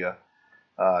social media,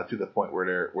 to the point where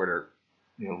they're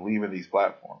leaving these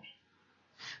platforms.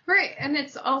 Right. And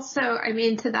it's also, I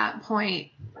mean, to that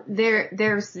point,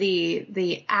 there's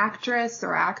the actress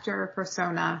or actor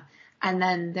persona, and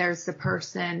then there's the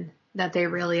person that they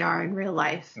really are in real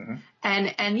life. Mm-hmm.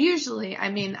 And usually, I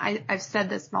mean, I've said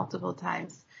this multiple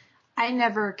times. I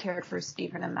never cared for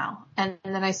Stephen Amell. And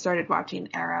then I started watching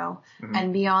Arrow. Mm-hmm.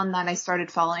 And beyond that, I started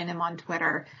following him on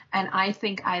Twitter. And I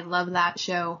think I love that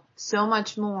show so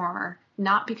much more,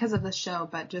 not because of the show,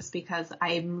 but just because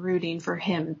I'm rooting for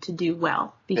him to do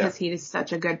well, because he is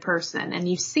such a good person. And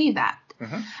you see that.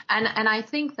 Mm-hmm. And I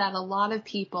think that a lot of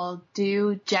people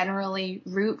do generally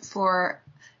root for,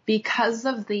 because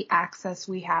of the access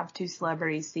we have to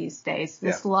celebrities these days,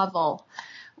 this level,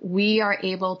 we are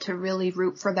able to really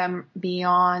root for them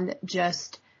beyond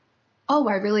just, oh,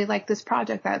 I really like this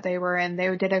project that they were in.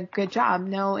 They did a good job.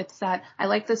 No, it's that I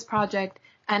like this project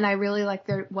and I really like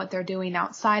what they're doing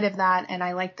outside of that, and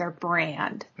I like their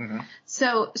brand. Mm-hmm.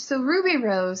 So Ruby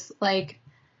Rose, like,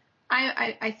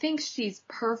 I think she's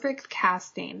perfect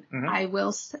casting.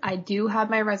 Mm-hmm. I do have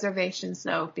my reservations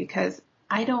though, because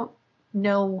I don't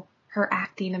know her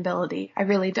acting ability. I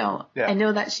really don't. Yeah. I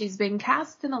know that she's been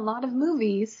cast in a lot of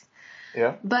movies.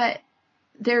 Yeah. But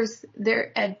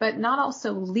but not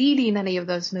also leading any of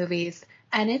those movies.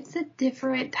 And it's a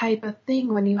different type of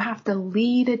thing when you have to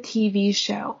lead a TV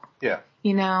show. Yeah.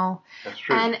 That's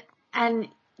true. And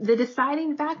the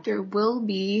deciding factor will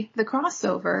be the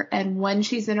crossover, and when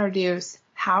she's introduced,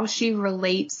 how she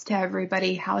relates to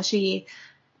everybody, how she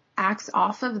acts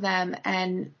off of them,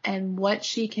 and what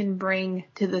she can bring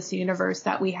to this universe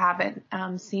that we haven't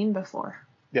seen before.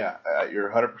 Yeah, you're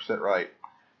 100% right.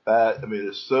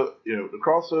 It's so, the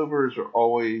crossovers are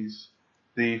always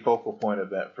the focal point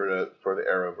event for the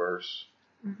Arrowverse.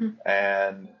 Mm-hmm.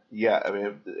 And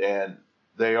and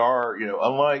they are,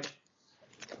 unlike,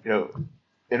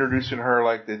 introducing her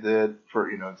like they did for,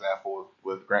 example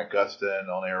with Grant Gustin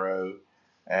on Arrow,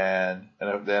 And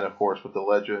then of course with the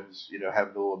Legends,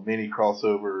 having the little mini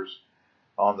crossovers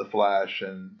on the Flash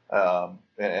and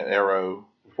Arrow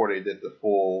before they did the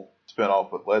full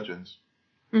spinoff with Legends.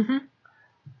 Mm-hmm.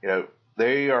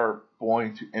 They are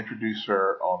going to introduce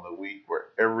her on the week where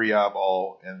every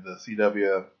eyeball in the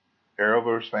CW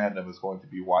Arrowverse fandom is going to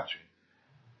be watching,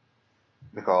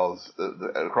 because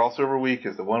the crossover week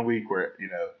is the one week where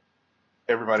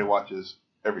everybody watches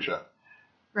every show.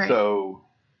 Right. So,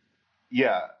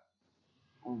 yeah,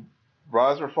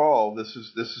 rise or fall. This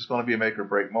is going to be a make or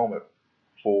break moment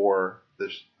for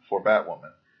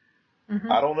Batwoman.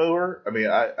 Mm-hmm. I don't know her. I mean,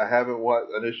 I haven't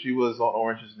watched. I know she was on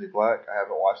Orange Is the New Black. I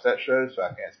haven't watched that show, so I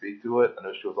can't speak to it. I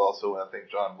know she was also in, I think,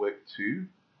 John Wick 2.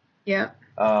 Yep.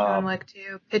 John Wick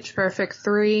 2, Pitch Perfect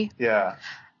 3. Yeah.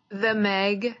 The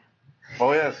Meg.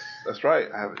 Oh yes, that's right.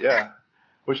 Yeah,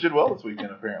 which did well this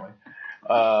weekend apparently.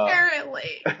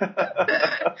 Apparently.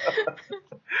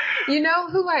 You know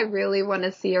who I really want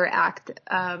to see her act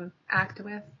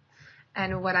with,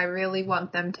 and what I really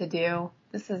want them to do.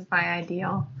 This is my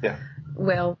ideal. Yeah.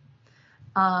 Will.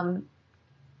 I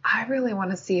really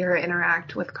want to see her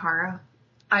interact with Kara.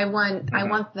 I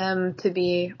want them to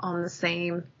be on the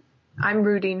same. I'm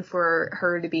rooting for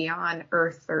her to be on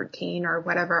Earth 13 or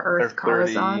whatever Earth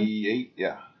Kara's on. 38,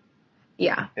 yeah.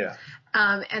 Yeah. Yeah.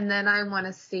 And then I want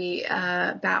to see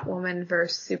Batwoman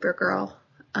versus Supergirl.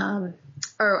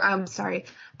 I'm sorry,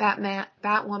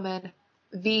 Batwoman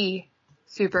v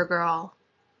Supergirl.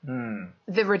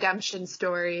 The redemption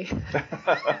story.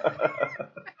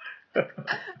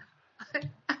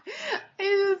 It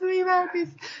just made me happy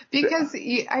because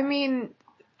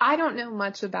I don't know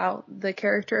much about the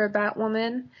character of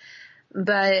Batwoman,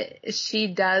 but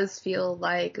she does feel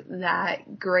like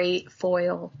that great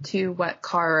foil to what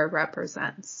Kara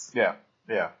represents. Yeah,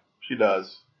 she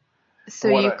does.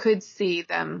 So you could see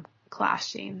them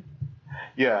clashing.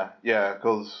 Yeah,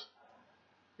 because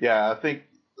I think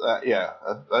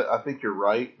I think you're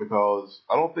right, because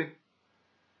I don't think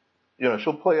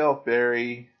she'll play off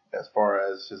Barry as far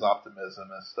as his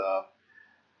optimism and stuff.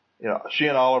 She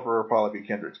and Oliver will probably be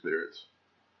kindred spirits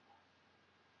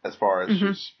as far as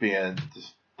just being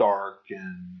just dark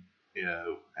and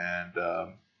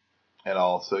and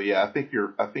all. So yeah, I think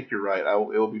you're right.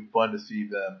 It will be fun to see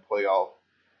them play off.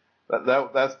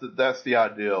 That's the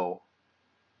ideal.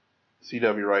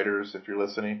 CW writers, if you're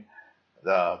listening,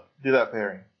 do that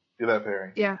pairing.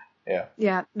 Yeah. Yeah.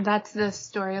 Yeah, that's the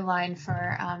storyline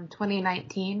for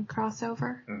 2019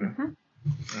 crossover.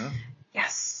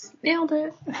 Yes, nailed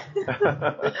it.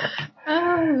 Oh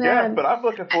man. Yeah, but I'm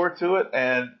looking forward to it,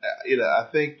 and I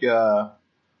think I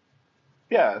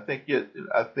think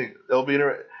it'll be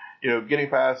getting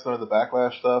past some of the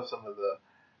backlash stuff, some of the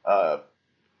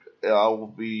I will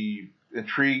be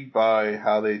intrigued by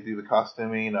how they do the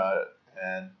costuming,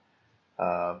 and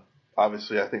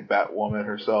obviously I think Batwoman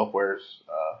herself wears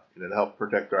to help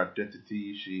protect her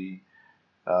identity. She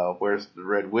wears the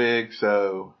red wig,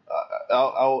 so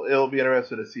it'll be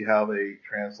interesting to see how they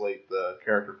translate the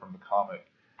character from the comic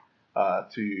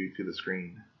to the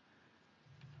screen.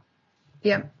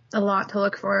 Yep, a lot to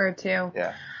look forward to.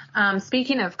 Yeah.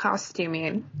 Speaking of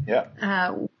costuming,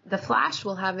 the Flash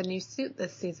will have a new suit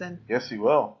this season. Yes, he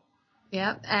will.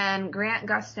 Yep, and Grant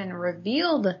Gustin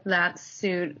revealed that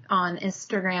suit on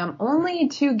Instagram only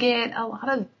to get a lot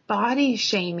of body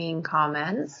shaming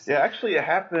comments. Yeah, actually it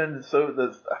happened, so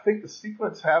I think the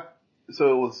sequence happened,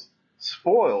 so it was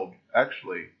spoiled,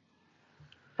 actually,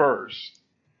 first,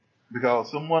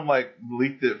 because someone,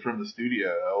 leaked it from the studio.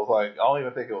 I was like, I don't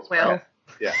even think it was Grant.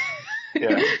 Yeah.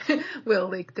 Yeah. Will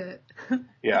leaked it.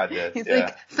 Yeah, I did. He's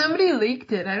like, somebody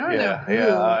leaked it. I don't know who.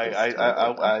 Yeah,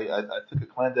 I took a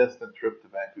clandestine trip to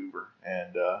Vancouver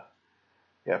and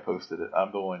posted it.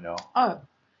 I'm the one, y'all. Oh,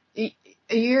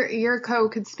 your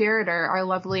co-conspirator, our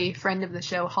lovely friend of the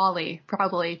show, Holly,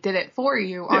 probably did it for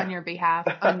you on your behalf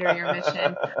under your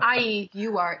mission. I.e.,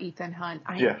 you are Ethan Hunt.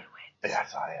 I knew it.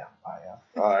 Yes, I am.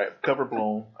 All right, cover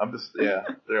blown. I'm just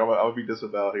I'll be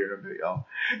disavowed here in a bit, y'all.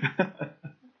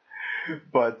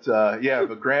 But but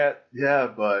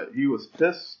he was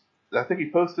pissed. I think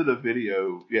he posted a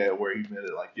video, where he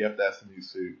admitted, yep, that's the new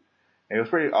suit. And he was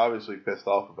pretty obviously pissed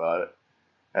off about it.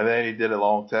 And then he did a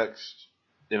long text,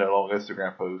 long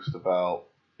Instagram post about,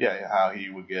 how he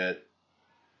would get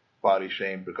body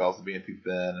shamed because of being too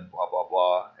thin and blah, blah,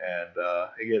 blah. And,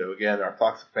 again, our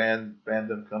toxic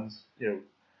fandom comes,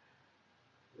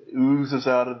 oozes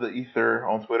out of the ether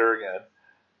on Twitter again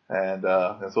and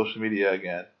social media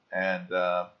again. And,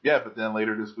 but then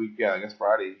later this week, I guess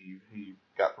Friday, he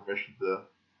got permission to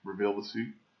reveal the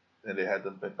suit, and they had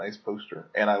the nice poster.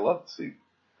 And I love the suit.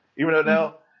 Even though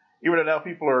now even though now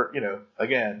people are,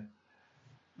 again,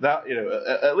 now,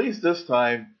 at least this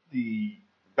time, the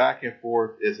back and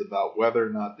forth is about whether or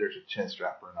not there's a chin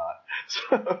strap or not.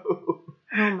 So,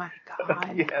 Oh my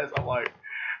God. yes, I'm like,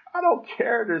 I don't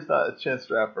care if there's not a chin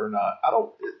strap or not.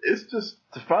 It's just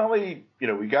to finally,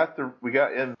 we got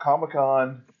in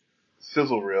Comic-Con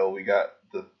sizzle reel, we got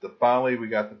finally we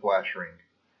got the flash ring.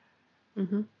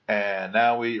 Mm-hmm. And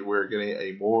now we're getting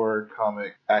a more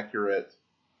comic accurate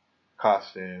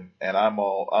costume, and I'm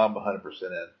 100%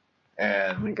 in.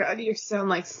 And oh my God, you sound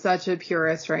like such a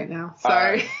purist right now.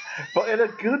 Sorry. But in a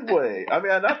good way. I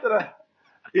mean, not that I,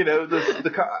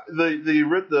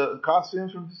 the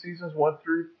costumes from seasons 1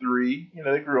 through 3,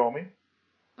 they grew on me.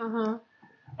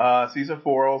 Season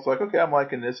 4, I was like, okay, I'm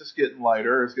liking this. It's getting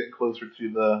lighter. It's getting closer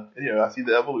to I see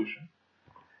the evolution.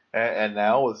 And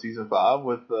now with season 5,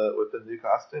 with the new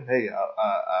costume, hey,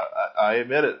 I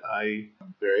admit it. I'm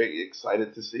very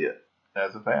excited to see it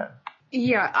as a fan.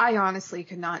 Yeah, I honestly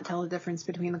could not tell the difference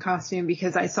between the costume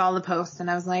because I saw the post and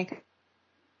I was like,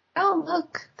 oh,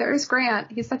 look, there's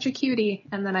Grant. He's such a cutie.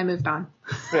 And then I moved on.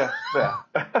 Yeah.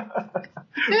 But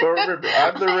remember,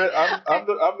 I'm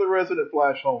the resident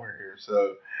Flash homer here,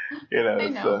 so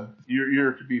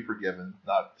you're to be forgiven,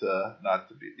 not to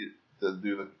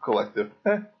do the collective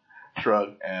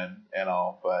shrug and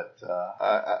all. But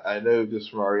I know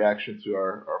just from our reaction to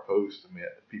our post, I mean,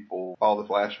 all the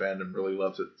Flash fandom really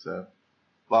loves it. So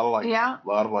a lot of likes. Yeah. A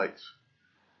lot of likes.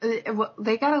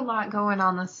 They got a lot going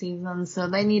on this season, so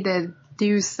they need to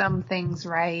do some things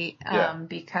right.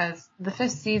 Because the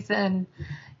 5th season,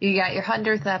 you got your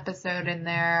 100th episode in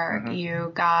there. Mm-hmm.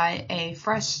 You got a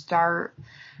fresh start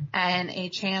and a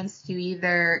chance to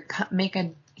either make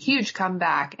a huge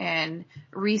comeback and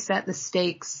reset the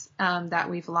stakes that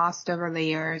we've lost over the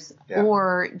years,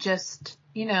 or just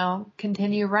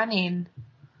continue running.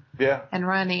 Yeah. And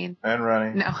running.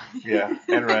 No. Yeah.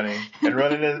 And running. And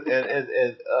running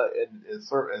in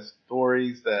certain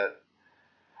stories that,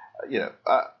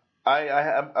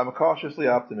 I'm cautiously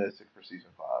optimistic for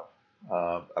season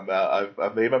 5.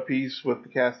 I've made my peace with the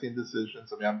casting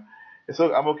decisions. I mean,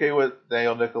 I'm okay with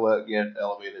Daniel Nicolette getting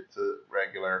elevated to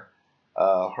regular.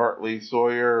 Hartley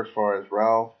Sawyer as far as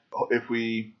Ralph. If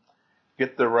we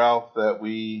get the Ralph that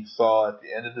we saw at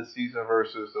the end of the season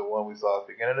versus the one we saw at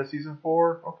the beginning of season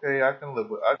 4, okay, I can live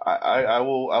with. I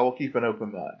will keep an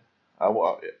open mind. I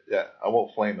won't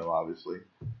flame them, obviously.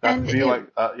 Not to be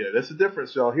that's the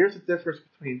difference, y'all. Here's the difference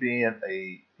between being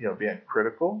being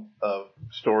critical of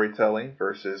storytelling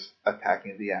versus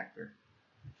attacking the actor.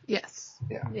 Yes.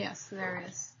 Yeah. Yes, there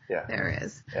is. Yeah. There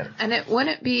is. Yeah. And it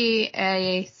wouldn't be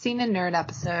a Scene and Nerd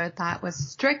episode that was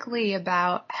strictly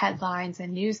about headlines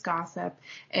and news gossip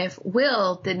if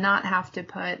Will did not have to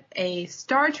put a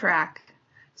Star Trek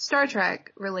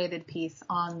related piece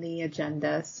on the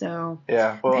agenda. So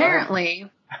apparently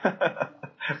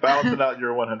balancing out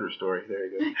your 100 story. There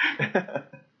you go.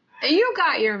 You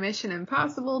got your Mission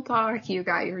Impossible talk. You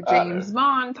got your James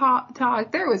Bond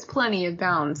talk. There was plenty of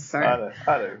balance, sir.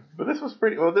 I know. But this was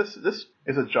pretty. Well, this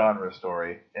is a genre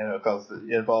story, because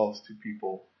it involves two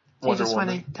people. Do you just want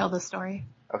to tell the story?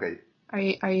 Okay.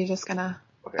 Are you just gonna?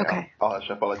 Okay. I'll let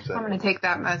you say. I'm gonna take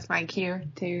that as my cue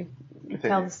to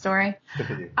tell the story.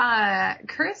 Continue.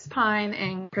 Chris Pine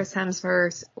and Chris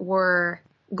Hemsworth were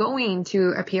going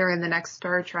to appear in the next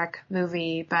Star Trek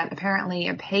movie, but apparently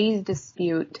a pay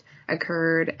dispute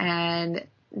occurred, and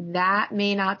that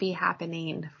may not be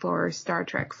happening for Star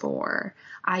Trek 4,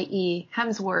 i.e.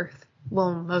 Hemsworth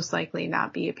will most likely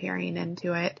not be appearing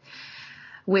into it,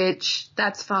 which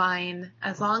that's fine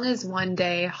as long as one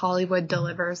day Hollywood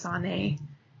delivers on a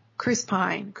Chris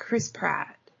Pine, Chris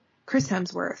Pratt, Chris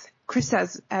Hemsworth,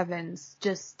 Chris Evans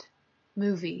just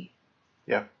movie.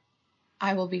 Yeah.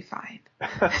 I will be fine.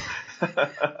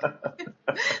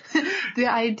 The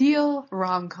ideal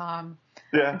rom-com.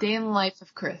 Yeah. Day in the life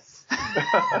of Chris.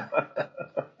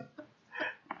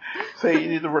 Say you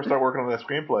need to start working on that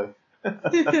screenplay.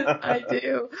 I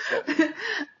do.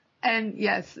 And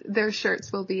yes, their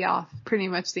shirts will be off pretty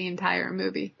much the entire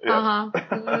movie. Yeah.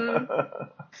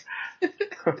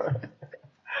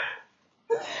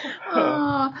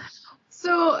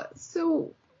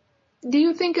 So do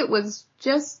you think it was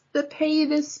just the pay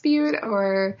dispute,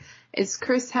 or is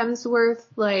Chris Hemsworth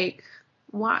like,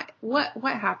 why? What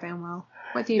happened, Will?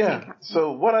 What do you think happened?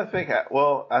 So what I think,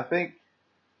 I think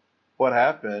what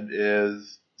happened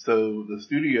is, so the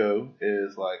studio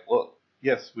is like, look,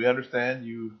 yes, we understand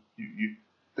you,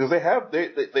 because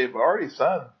they've already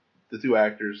signed the two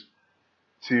actors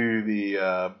to the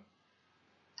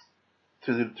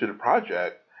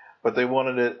project, but they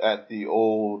wanted it at the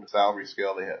old salary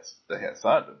scale they had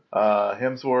signed him.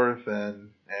 Hemsworth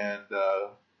and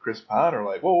Chris Pine are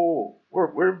like, whoa,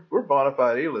 we're bona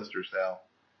fide A-listers now,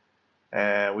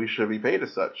 and we should be paid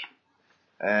as such.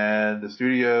 And the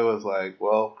studio was like,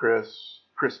 well, Chris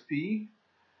P,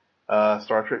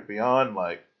 Star Trek Beyond,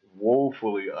 like,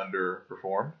 woefully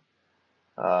underperformed.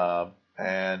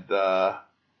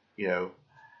 You know,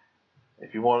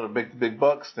 if you wanted to make the big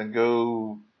bucks, then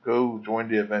go join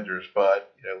the Avengers.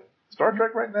 But, you know, Star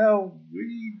Trek right now,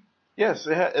 yes,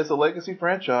 it's a legacy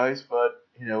franchise, but,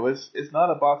 you know, it's not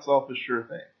a box office sure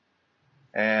thing.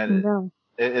 And No.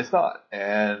 it's not.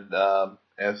 And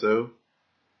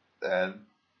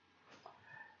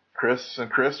Chris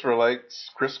were like,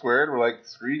 Chris squared were like,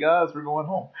 screw you guys, we're going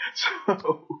home.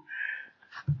 So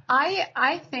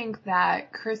I think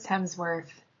that Chris Hemsworth,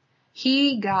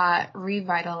 he got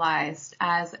revitalized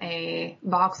as a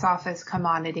box office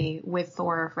commodity with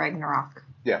Thor Ragnarok.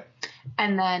 yeah.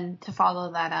 And then to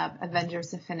follow that up,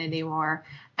 Avengers Infinity War.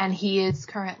 And he is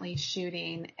currently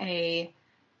shooting a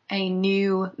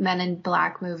new Men in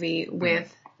Black movie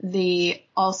with the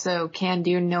also can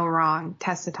do no wrong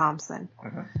Tessa Thompson.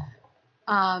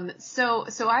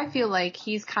 So I feel like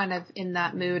he's kind of in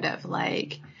that mood of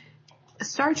like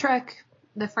Star Trek,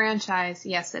 the franchise,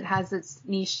 yes, it has its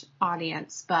niche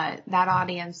audience, but that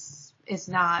audience is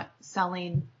not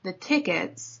selling the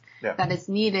tickets that is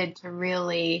needed to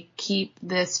really keep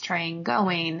this train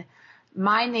going.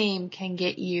 My name can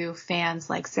get you fans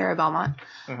like Sarah Belmont.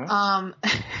 And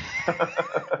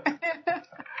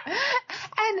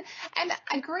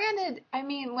granted, I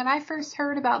mean, when I first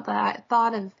heard about that,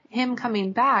 thought of him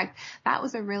coming back, that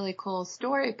was a really cool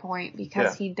story point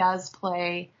because he does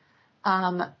play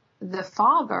the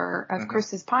father of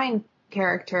Chris's Pine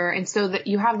character. And so that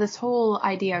you have this whole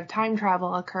idea of time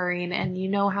travel occurring, and you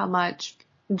know how much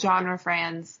genre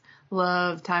fans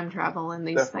love time travel in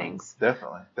these things.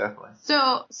 Definitely.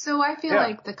 So I feel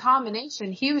like the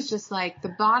combination, he was just like,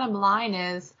 the bottom line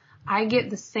is I get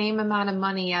the same amount of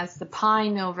money as the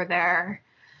Pine over there.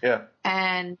 Yeah.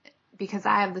 And because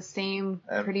I have the same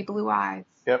pretty blue eyes.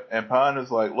 Yep. And Pine is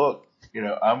like, look, you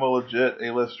know, I'm a legit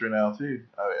A-lister now too.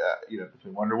 You know,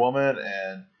 between Wonder Woman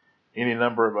and any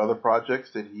number of other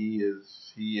projects that he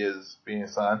is being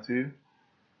assigned to.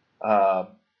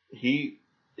 He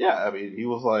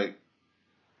was like,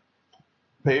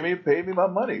 pay me my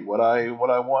money. What I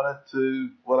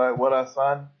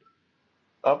signed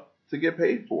up to get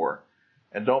paid for,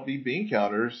 and don't be bean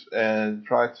counters and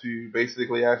try to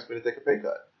basically ask me to take a pay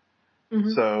cut.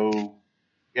 So,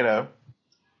 you know.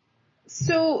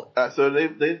 So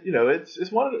they you know,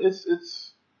 it's one of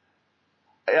it's.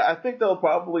 I think they will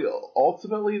probably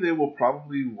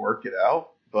work it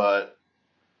out, and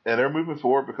they're moving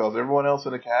forward because everyone else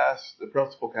in the cast, the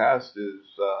principal cast,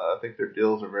 is I think their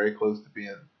deals are very close to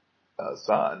being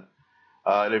signed.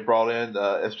 They brought in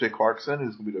S.J. Clarkson,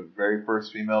 who's going to be the very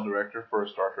first female director for a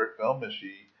Star Trek film, and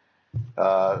she,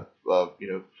 you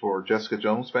know, for Jessica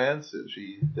Jones fans,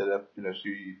 she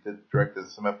directed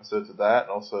some episodes of that,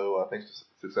 and also I think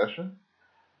Succession.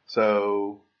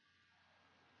 So,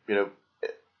 you know,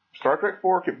 Star Trek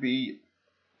 4 could be.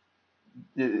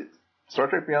 Star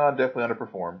Trek Beyond definitely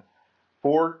underperformed.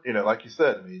 4, you know, like you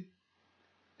said, I mean,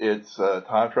 it's a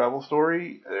time travel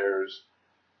story. There's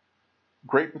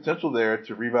great potential there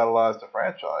to revitalize the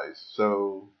franchise.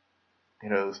 So, you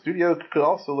know, the studio could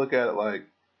also look at it like,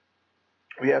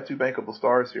 we have 2 bankable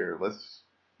stars here. Let's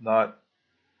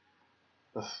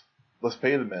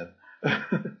pay the men.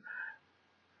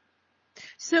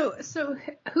 So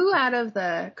who out of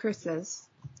the Chris's,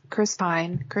 Chris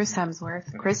Pine, Chris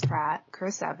Hemsworth, Chris Pratt,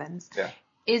 Chris Evans,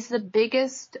 is the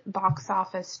biggest box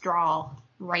office draw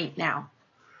right now?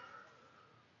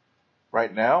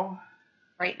 Right now?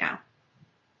 Right now.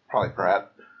 Probably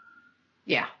Pratt.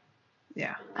 Yeah.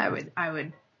 I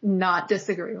would not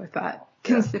disagree with that,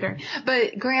 considering.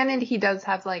 But granted, he does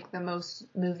have like the most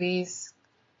movies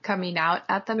coming out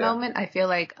at the moment. I feel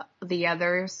like the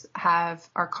others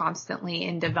are constantly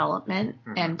in development,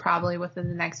 and probably within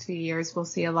the next few years we'll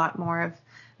see a lot more of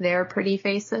their pretty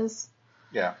faces.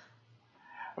 Yeah.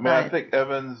 I mean, I think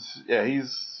Evans,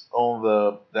 he's on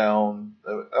the down,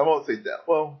 I won't say down,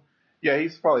 well, yeah,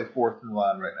 he's probably 4th in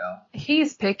line right now.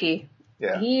 He's picky.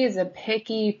 Yeah. He is a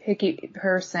picky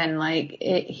person.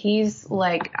 He's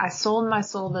like, I sold my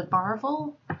soul to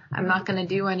Marvel. I'm not going to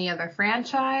do any other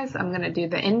franchise. I'm going to do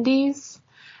the indies.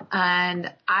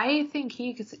 And I think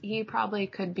he probably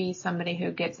could be somebody who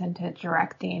gets into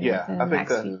directing within the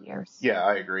next few years. Yeah,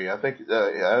 I agree. I think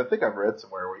I've read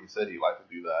somewhere where he said he'd like to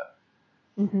do that.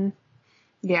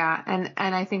 Yeah. And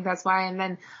I think that's why. And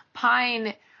then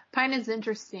Pine Pine is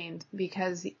interesting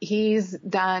because he's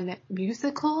done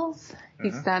musicals.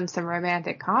 He's done some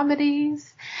romantic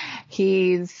comedies.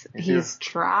 He's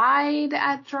tried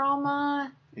at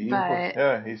drama. He's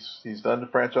done the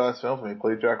franchise films when he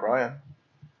played Jack Ryan.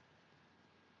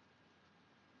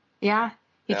 Yeah,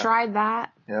 he tried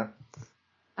that. Yeah.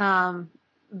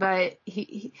 But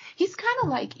he's kind of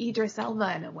like Idris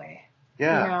Elba in a way.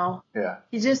 Yeah. You know? Yeah.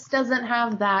 He just doesn't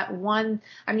have that one.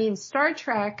 I mean, Star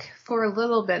Trek for a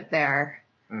little bit there.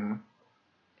 Mm-hmm.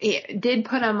 It did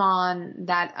put him on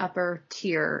that upper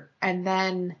tier, and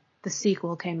then the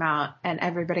sequel came out and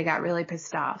everybody got really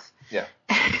pissed off. Yeah.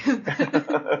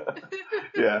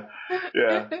 Yeah.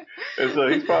 And so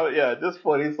he's probably, at this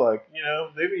point he's like,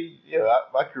 maybe,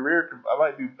 my career, I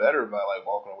might do better by like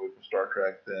walking away from Star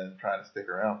Trek than trying to stick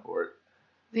around for it.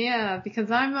 Yeah,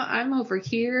 because I'm over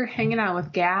here hanging out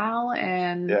with Gal,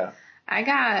 and I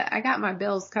got my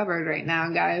bills covered right now,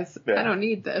 guys. I don't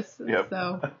need this. Yep.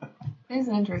 So it's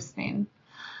interesting.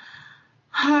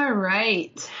 All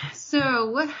right.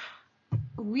 So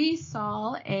we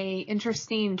saw a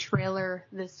interesting trailer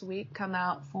this week come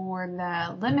out for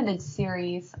the limited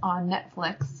series on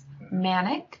Netflix,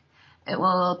 Manic. It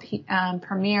will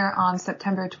premiere on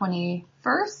September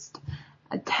 21st.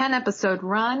 A 10-episode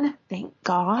run. Thank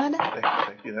God.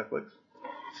 Thank you, Netflix.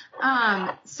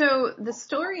 So the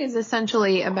story is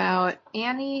essentially about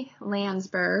Annie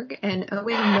Landsberg and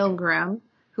Owen Milgram,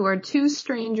 who are two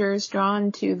strangers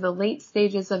drawn to the late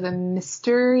stages of a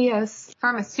mysterious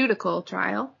pharmaceutical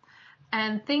trial,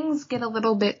 and things get a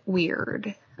little bit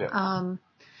weird. Yeah.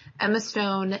 Emma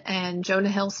Stone and Jonah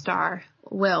Hill star.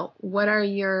 Will, what are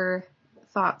your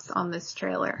thoughts on this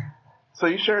trailer? So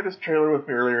you shared this trailer with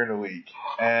me earlier in the week,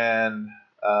 and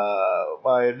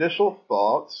my initial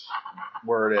thoughts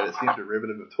were that it seemed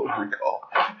derivative of Total Recall.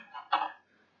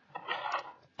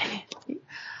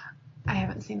 I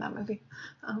haven't seen that movie.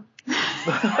 Oh.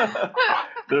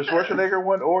 The Schwarzenegger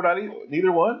one, or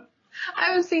neither one? I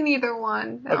haven't seen either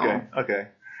one. No. Okay.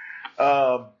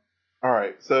 All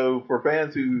right. So for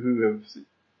fans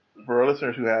for our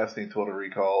listeners who have seen Total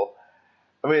Recall,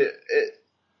 I mean,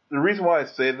 the reason why I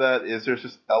say that is there's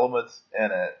just elements in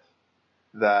it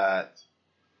that,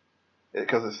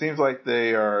 because it seems like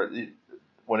they are,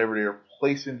 whenever they're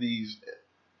placing these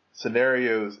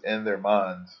scenarios in their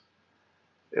minds,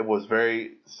 it was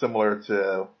very similar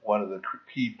to one of the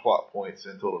key plot points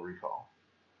in Total Recall.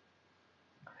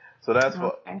 So that's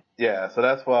so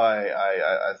that's why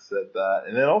I said that.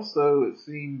 And then also it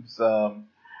seems,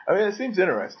 it seems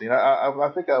interesting. I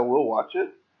think I will watch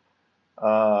it.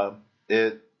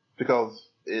 Because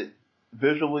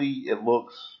visually it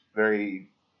looks very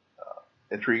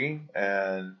intriguing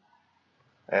and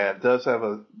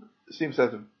seems to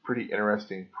have a pretty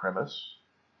interesting premise.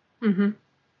 Mm-hmm.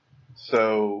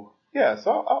 So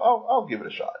I'll give it a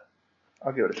shot.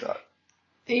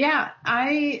 Yeah,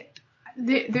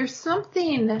 there's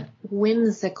something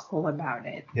whimsical about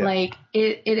it. Yeah. Like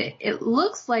it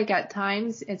looks like at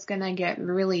times it's gonna get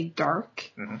really dark.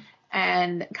 Mm-hmm.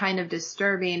 And kind of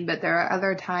disturbing, but there are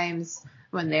other times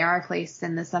when they are placed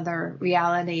in this other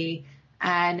reality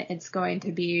and it's going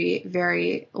to be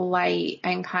very light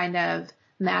and kind of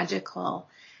magical.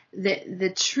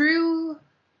 The true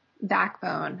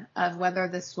backbone of whether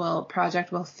this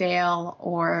project will fail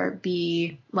or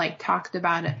be like talked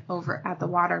about it over at the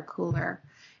water cooler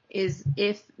is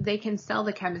if they can sell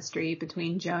the chemistry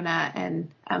between Jonah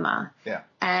and Emma. Yeah.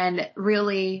 And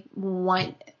really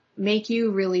make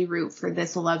you really root for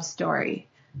this love story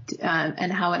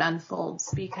and how it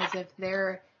unfolds. Because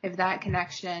if that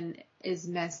connection is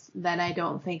missed, then I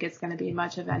don't think it's going to be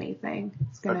much of anything.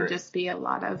 It's going to just be a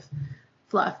lot of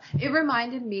fluff. It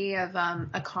reminded me of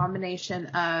a combination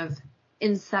of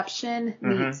Inception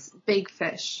meets Big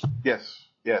Fish. Yes.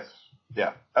 Yeah.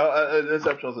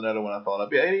 Inception was another one I thought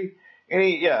of. Yeah.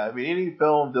 Any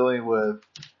film dealing with,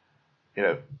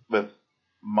 with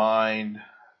mind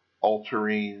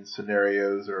altering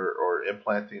scenarios or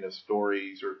implanting of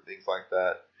stories or things like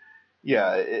that.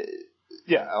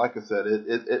 Like I said,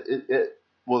 it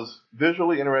was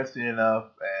visually interesting enough,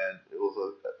 and it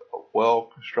was a well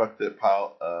constructed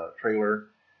trailer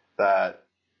that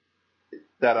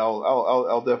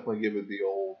I'll definitely give it the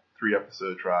old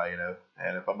 3-episode try, and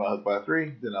if I'm not hooked by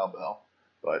 3, then I'll bail.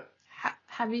 But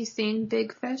have you seen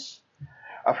Big Fish?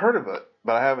 I've heard of it,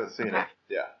 but I haven't seen it.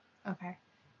 Yeah. Okay.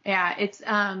 Yeah, it's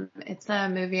a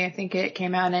movie. I think it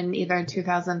came out in either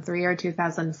 2003 or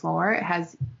 2004. It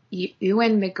has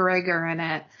Ewan McGregor in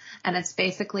it, and it's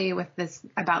basically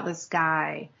about this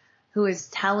guy who is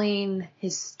telling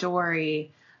his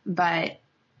story, but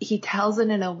he tells it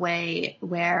in a way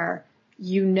where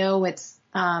it's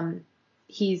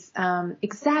he's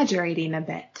exaggerating a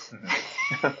bit.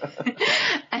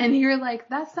 And you're like,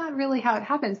 that's not really how it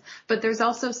happens. But there's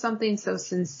also something so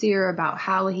sincere about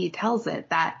how he tells it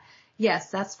that,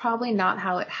 yes, that's probably not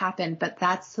how it happened, but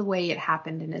that's the way it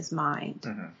happened in his mind.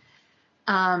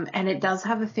 And it does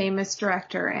have a famous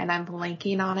director, and I'm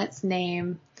blanking on its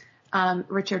name.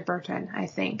 Richard Burton, I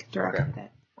think, directed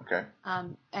it. Okay.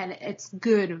 And it's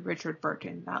good Richard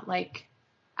Burton, not like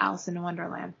Alice in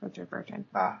Wonderland, Richard Burton.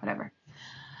 Whatever.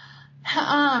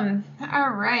 All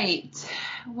right.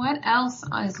 What else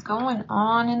is going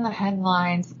on in the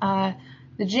headlines?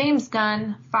 The James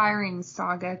Gunn firing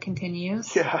saga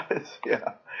continues. Yeah.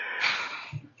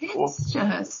 It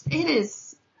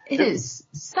is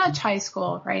such high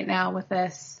school right now with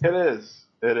this. It is.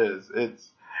 It's,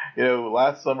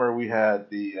 last summer we had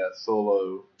the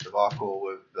Solo debacle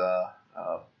with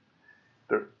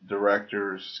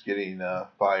directors getting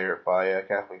fired by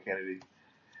Kathleen Kennedy.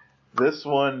 This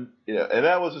one, and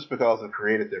that was just because of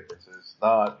creative differences,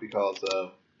 not because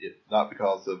of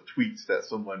tweets that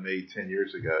someone made 10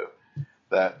 years ago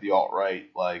that the alt-right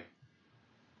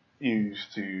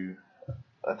used to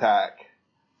attack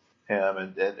him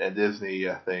and Disney.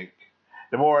 I think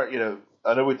the more,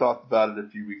 I know we talked about it a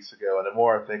few weeks ago, and the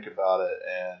more I think about it,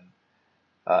 and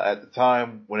at the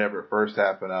time, whenever it first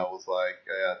happened, I was like,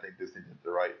 I think Disney did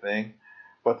the right thing.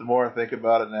 But the more I think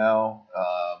about it now,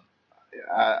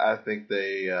 I think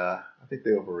they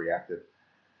overreacted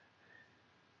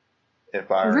in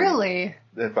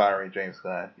firing James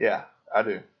Gunn. Yeah, I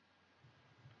do.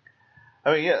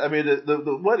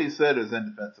 The what he said is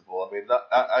indefensible.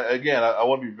 I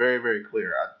want to be very, very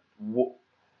clear.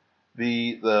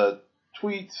 The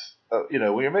tweets, when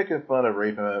you're making fun of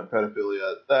rape and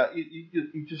pedophilia, that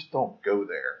you just don't go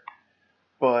there.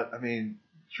 But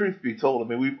truth be told,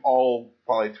 we've all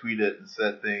probably tweeted and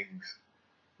said things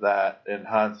that, in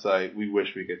hindsight, we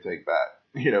wish we could take back.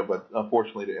 But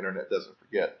unfortunately, the internet doesn't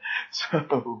forget.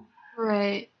 So.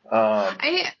 Right.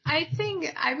 I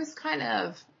think I was kind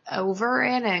of over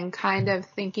it and kind of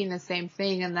thinking the same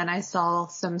thing, and then I saw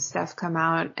some stuff come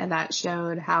out and that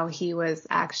showed how he was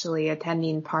actually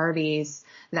attending parties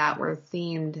that were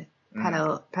themed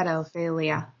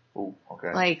pedophilia. Ooh,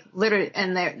 okay. Literally,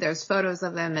 and there's photos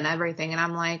of them and everything, and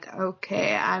I'm like,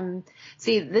 okay,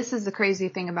 see, this is the crazy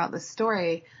thing about the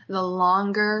story. The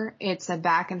longer it's a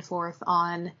back and forth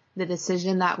on the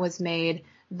decision that was made,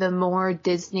 the more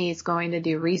Disney's going to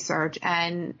do research,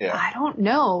 and I don't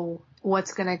know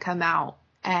what's going to come out.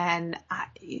 And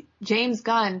James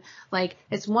Gunn,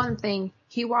 it's one thing,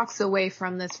 he walks away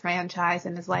from this franchise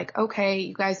and is like, okay,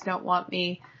 you guys don't want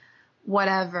me,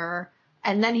 whatever.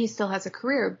 And then he still has a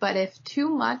career. But if too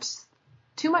much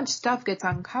stuff gets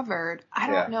uncovered, I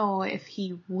don't know if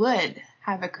he would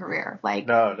have a career.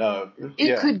 No.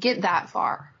 It could get that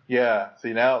far. Yeah.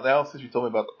 See, now since you told me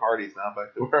about the parties, now I'm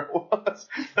back to where I was.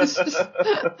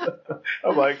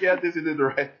 I'm like, yeah, Disney did the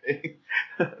right thing.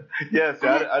 Yeah, see,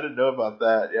 I didn't know about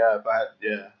that. Yeah, if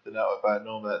I had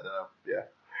known that, then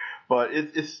But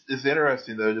it's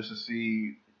interesting though, just to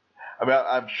see.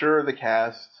 I'm sure the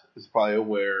cast is probably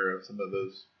aware of some of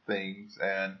those things,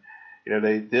 and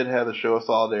they did have the show of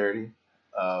solidarity,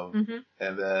 and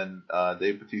then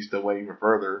Dave Bautista went even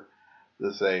further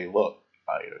to say, look,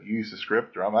 use the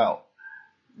script or I'm out.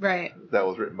 Right. That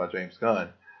was written by James Gunn.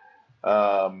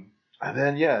 And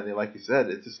then, like you said,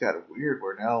 it just got weird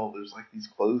where now there's these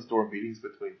closed door meetings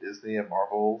between Disney and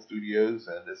Marvel Studios,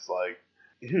 and it's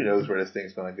who knows where this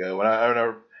thing's going to go. And I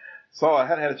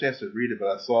hadn't had a chance to read it, but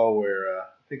I saw where I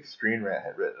think Screen Rant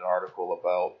had written an article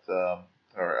about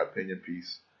or opinion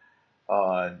piece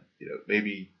on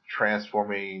maybe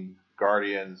transforming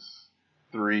Guardians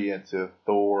 3 into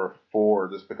Thor 4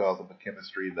 just because of the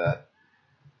chemistry that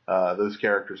those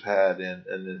characters had in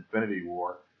Infinity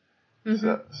War.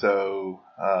 So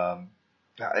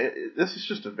this is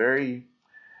just a very,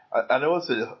 I know it's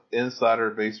an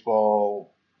insider baseball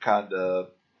kind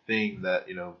of thing that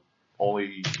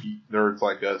only nerds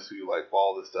like us who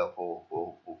follow this stuff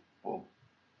will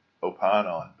opine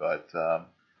on, but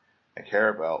and care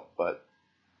about. But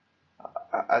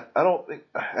I don't think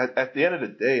at the end of the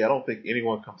day, I don't think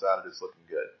anyone comes out of this looking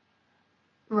good.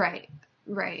 Right.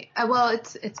 Well,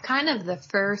 it's kind of the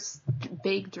first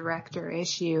big director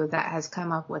issue that has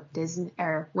come up with Disney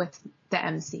or with the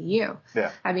MCU.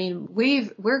 Yeah.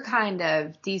 We're kind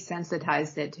of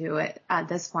desensitized to it at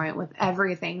this point with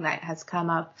everything that has come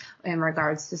up in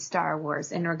regards to Star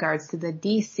Wars, in regards to the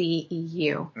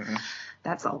DCEU. Mm-hmm.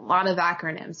 That's a lot of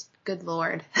acronyms. Good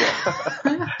Lord. Yeah.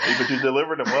 But you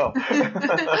delivered them well.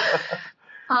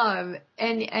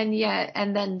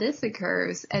 And then this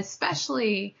occurs,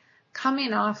 especially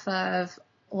coming off of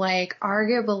like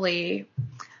arguably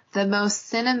the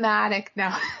most cinematic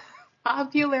now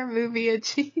popular movie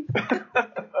achieved.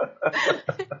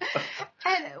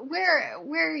 And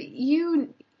where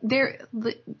you there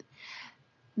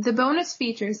the bonus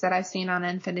features that I've seen on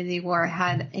Infinity War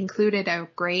had included a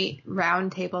great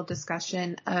roundtable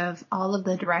discussion of all of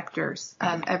the directors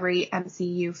of every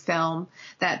MCU film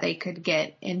that they could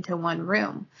get into one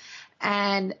room.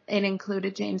 And it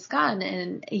included James Gunn,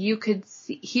 and you could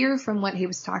hear from what he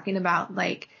was talking about,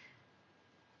 like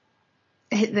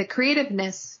the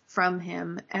creativeness from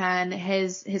him and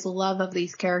his love of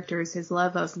these characters, his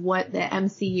love of what the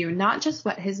MCU, not just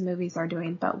what his movies are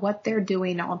doing, but what they're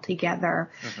doing all together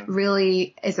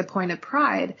really is a point of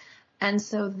pride. And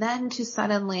so then to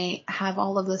suddenly have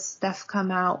all of this stuff come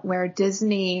out where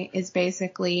Disney is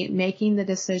basically making the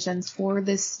decisions for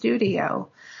this studio,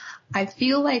 I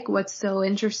feel like what's so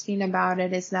interesting about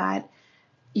it is that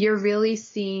you're really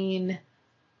seeing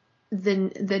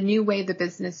the new way the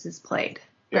business is played,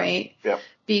 right? Yep.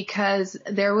 Because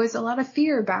there was a lot of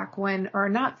fear back when, or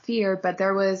not fear, but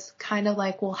there was kind of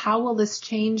like, well, how will this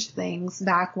change things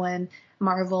back when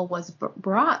Marvel was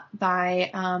bought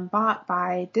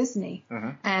by Disney?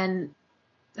 And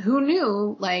who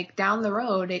knew, like down the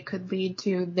road, it could lead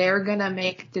to they're going to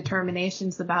make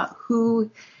determinations about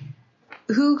who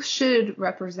should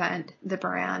represent the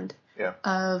brand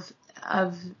of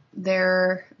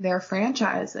their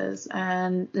franchises,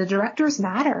 and the directors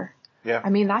matter. Yeah.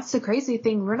 I mean, that's the crazy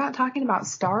thing. We're not talking about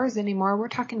stars anymore. We're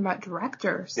talking about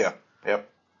directors. Yeah. Yep.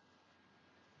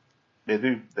 They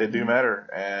do matter.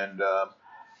 And,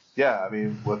 I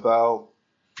mean,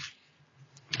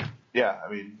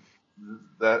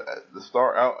 that the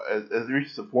star out as it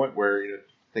reaches a point where,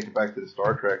 thinking back to the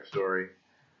Star Trek story,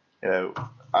 you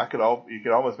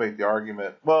could almost make the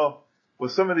argument, well,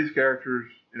 with some of these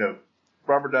characters,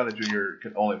 Robert Downey Jr.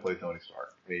 can only play Tony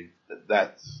Stark. I mean,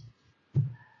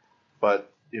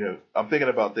 but I'm thinking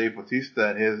about Dave Bautista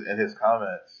and his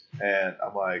comments, and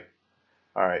I'm like,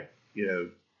 all right,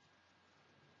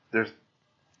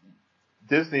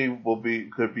 Disney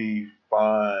could be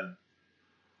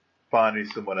finding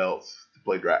someone else to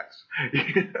play Drax.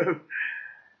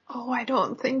 Oh, I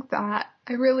don't think that.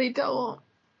 I really don't.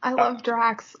 I love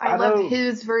Drax. I love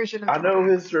his version of Drax. I know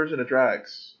his version of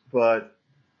Drax, but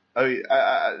I mean,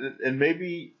 and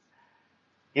maybe,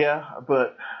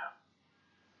 but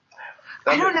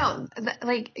I don't know.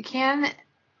 Like,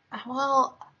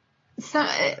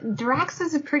 Drax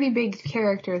is a pretty big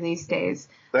character these days.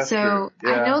 That's true.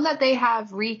 Yeah. I know that they have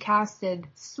recasted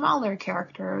smaller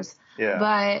characters. Yeah.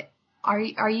 But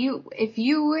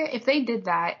if they did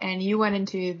that and you went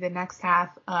into the next half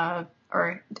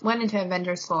or went into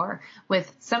Avengers 4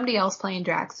 with somebody else playing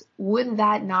Drax, would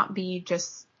that not be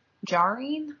just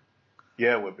jarring?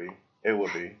 Yeah, it would be. It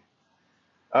would be.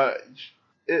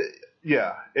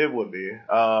 It would be.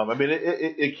 I mean,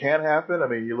 it can happen. I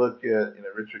mean, you look at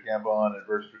Richard Gambon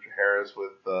versus Richard Harris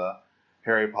with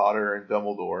Harry Potter and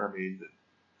Dumbledore. I mean,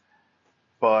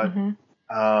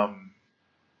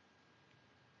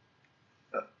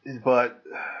 but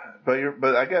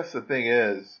but I guess the thing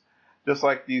is, just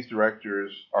like these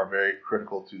directors are very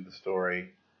critical to the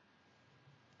story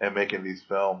and making these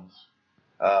films,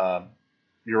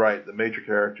 you're right. The major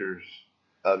characters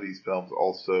of these films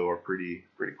also are pretty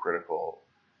critical.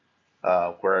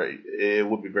 Where it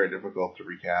would be very difficult to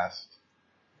recast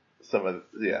some of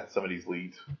these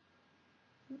leads.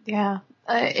 Yeah,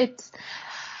 it's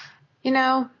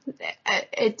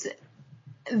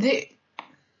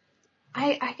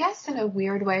I guess in a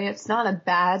weird way, it's not a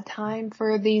bad time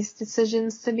for these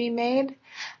decisions to be made,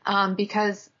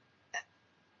 because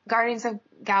Guardians of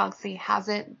Galaxy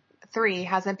hasn't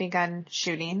begun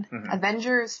shooting.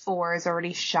 Avengers 4 is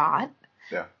already shot.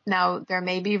 Yeah. Now there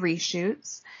may be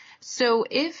reshoots. So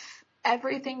if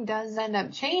everything does end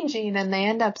up changing and they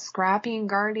end up scrapping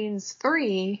Guardians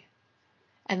 3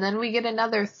 and then we get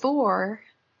another Thor,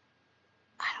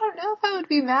 I don't know if I would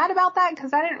be mad about that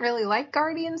because I didn't really like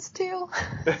Guardians 2.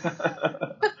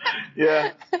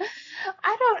 Yeah.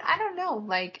 I don't know.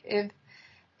 Like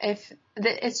if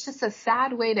it's just a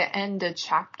sad way to end a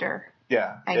chapter.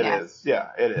 Yeah, it is.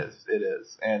 Yeah, it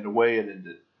is. And the way it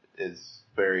ended is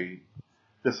very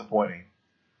disappointing.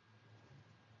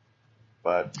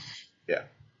 But yeah.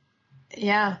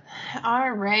 Yeah.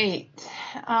 All right.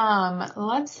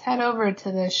 Let's head over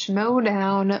to the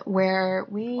Schmodown where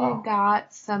we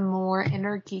got some more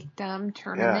Inner Geekdom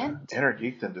tournament. Yeah, Inner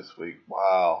Geekdom this week.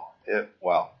 Wow. It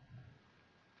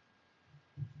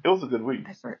was a good week.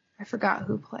 I forgot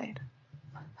who played.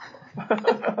 How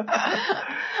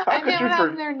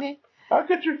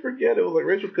could you forget? It was like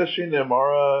Rachel Cushing and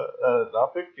Mara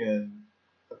Nopik and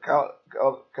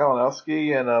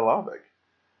Kalinowski and Lavik.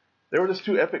 They were just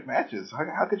two epic matches.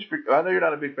 How could you? I know you're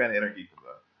not a big fan of Energy,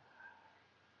 but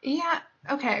Yeah.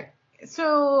 Okay.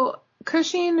 So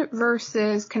Cushing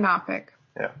versus Knopic.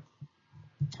 yeah.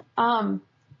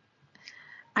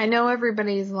 I know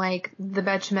everybody's like the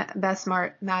best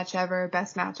match ever,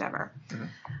 best match ever. Mm-hmm.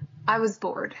 I was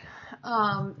bored.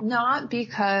 Not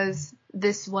because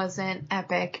this wasn't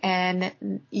epic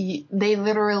and they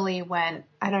literally went,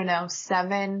 I don't know,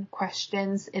 7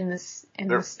 questions in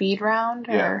the speed round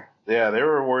or. Yeah, they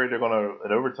were worried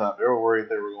in overtime. They were worried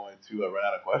they were going to run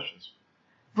out of questions.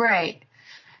 Right.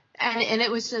 And it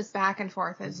was just back and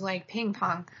forth. It was like ping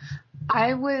pong.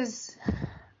 I was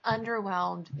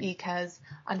underwhelmed because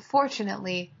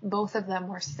unfortunately both of them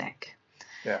were sick.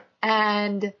 Yeah.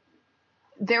 And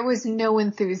there was no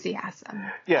enthusiasm.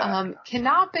 Yeah.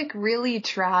 Knopic really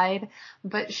tried,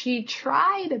 but she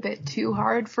tried a bit too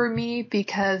hard for me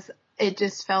because it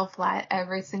just fell flat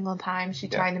every single time she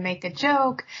tried to make a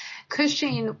joke.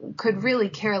 Cushing could really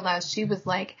care less. She was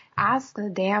like, ask the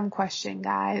damn question,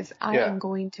 guys. I am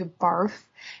going to barf.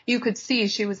 You could see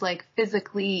she was like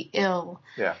physically ill.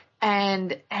 Yeah.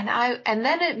 And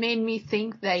then it made me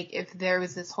think like if there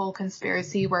was this whole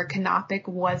conspiracy where Knopic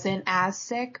wasn't as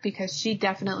sick because she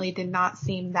definitely did not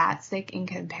seem that sick in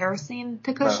comparison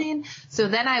to Cushing. No. So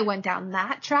then I went down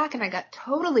that track and I got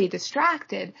totally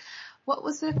distracted. What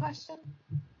was the question?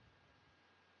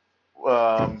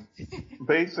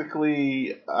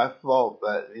 Basically, I thought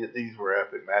that these were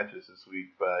epic matches this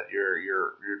week, but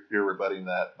you're rebutting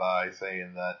that by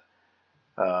saying that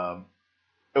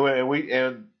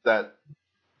and that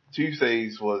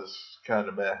Tuesdays was kind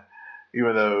of meh,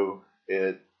 even though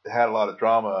it had a lot of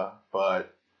drama,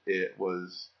 but it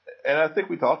was, and I think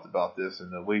we talked about this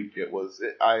in the week.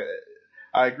 I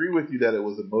agree with you that it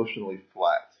was emotionally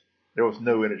flat. There was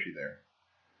no energy there.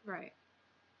 Right.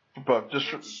 But just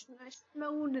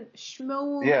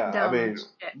schmo. Yeah, I mean,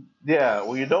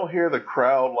 well, you don't hear the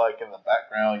crowd like in the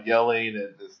background yelling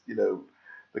and this,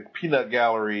 the peanut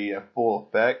gallery in full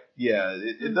effect. Yeah,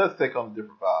 it does take on a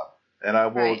different vibe, and I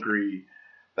will agree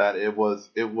that it was,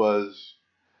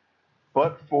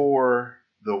 but for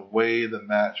the way the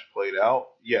match played out,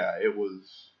 yeah, it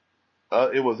was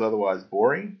otherwise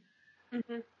boring.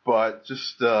 Mm-hmm. But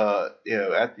just at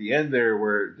the end there,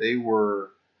 where they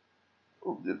were,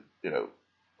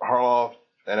 Harloff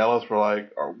and Ellis were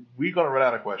like, "Are we going to run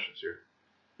out of questions here?"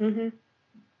 Mm-hmm.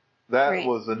 That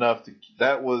was enough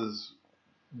that was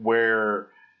where,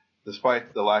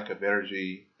 despite the lack of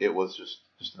energy, it was just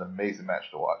an amazing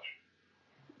match to watch.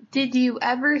 Did you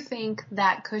ever think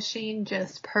that Cushing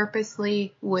just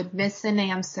purposely would miss an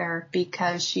answer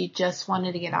because she just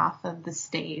wanted to get off of the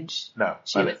stage? No.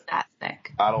 She was that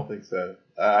sick. I don't think so.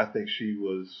 I think she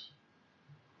was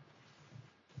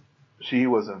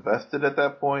invested at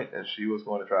that point, and she was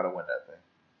going to try to win that thing.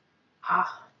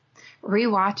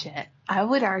 Rewatch it. I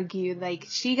would argue, like,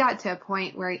 she got to a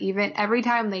point where even every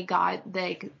time they got,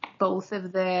 like, both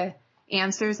of the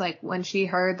answers, like, when she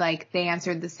heard, like, they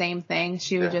answered the same thing,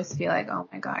 she would just be like, oh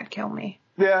my God, kill me.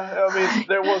 Yeah, I mean,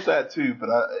 there was that too,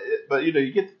 but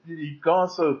you've gone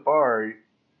so far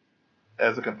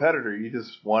as a competitor, you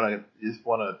just want to,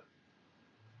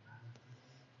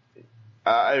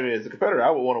 I mean, as a competitor, I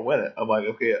would want to win it. I'm like,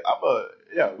 okay,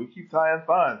 we keep tying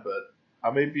fine, but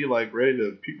I may be like ready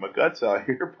to puke my guts out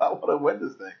here, but I want to win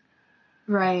this thing.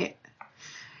 Right.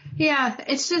 Yeah,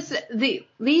 it's just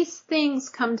these things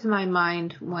come to my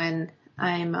mind when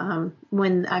I'm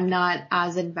not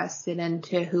as invested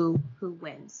into who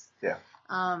wins. Yeah.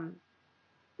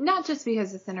 Not just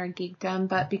because it's inner geekdom,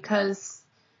 but because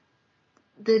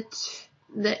the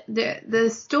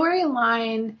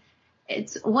storyline.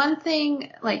 It's one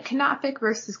thing, like Knopic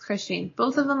versus Cushing.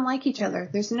 Both of them like each other.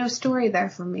 There's no story there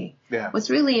for me. Yeah. What's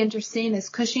really interesting is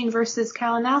Cushing versus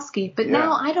Kalinowski. But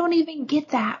now I don't even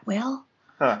get that, Will.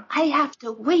 Huh. I have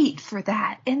to wait for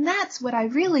that. And that's what I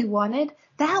really wanted.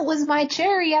 That was my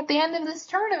cherry at the end of this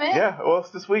tournament. Yeah, well,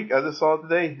 it's this week. I just saw it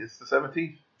today. It's the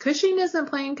 17th. Cushing isn't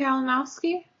playing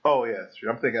Kalinowski? Oh, yeah, that's true.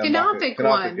 I'm thinking Knopic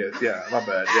won. Yeah, my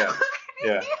bad. Yeah.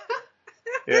 Yeah.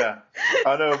 Yeah,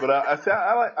 I know, but I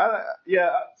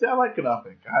like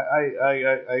Knopic.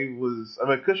 I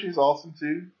mean, Cushing's awesome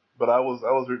too, but I was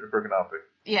rooting for Knopic.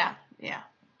 Yeah.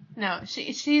 No,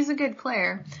 she's a good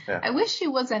player. Yeah. I wish she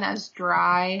wasn't as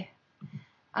dry,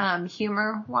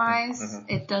 humor wise. Mm-hmm.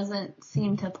 It doesn't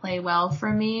seem to play well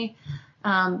for me.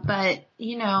 But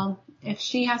if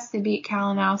she has to beat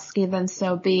Kalinowski, then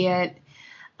so be it.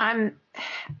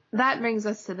 That brings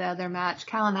us to the other match,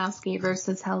 Kalinowski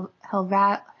versus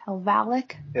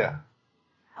Hlavalik. Yeah.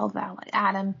 Hlavalik,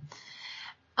 Adam.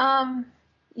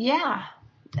 Yeah.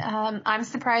 I'm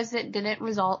surprised it didn't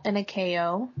result in a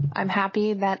KO. I'm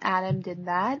happy that Adam did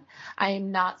that. I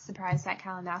am not surprised that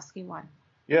Kalinowski won.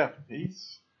 Yeah,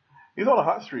 he's on a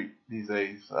hot streak these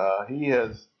days. He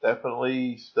has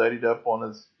definitely studied up on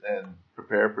his and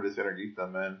prepared for this Inner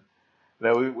Geekdom,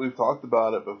 and we've talked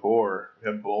about it before.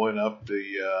 Him blowing it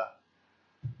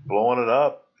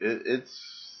up. It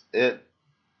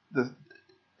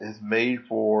is made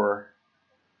for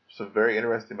some very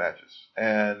interesting matches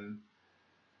and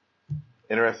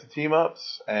interesting team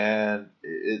ups, and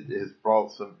it has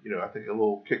brought some, I think a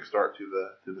little kickstart to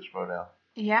the show now.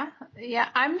 Yeah.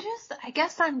 I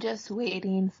guess I'm just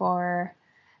waiting for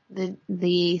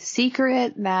the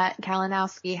secret that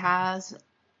Kalinowski has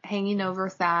hanging over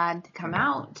Thad to come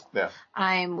out. Yeah.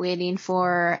 I'm waiting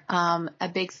for a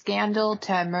big scandal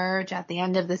to emerge at the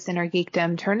end of this Inner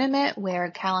Geekdom tournament where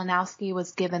Kalinowski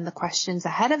was given the questions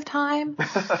ahead of time.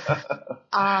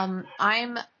 I'm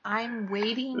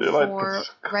waiting for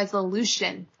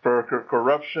resolution. For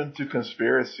corruption to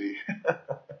conspiracy.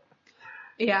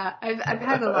 Yeah, I've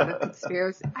had a lot of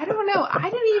conspiracy. I don't know. I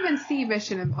didn't even see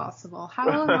Mission Impossible. How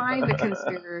am I the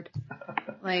conspirator?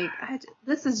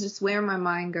 This is just where my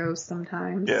mind goes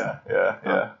sometimes. Yeah.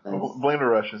 Blame the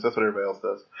Russians. That's what everybody else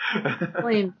does.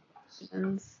 Blame the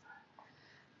Russians.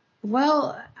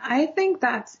 Well, I think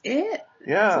that's it.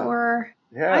 Yeah.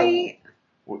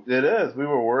 It is. We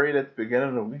were worried at the beginning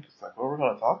of the week. It's like, what are we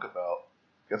going to talk about?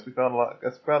 Guess we found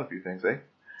a few things, eh?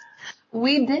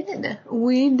 We did.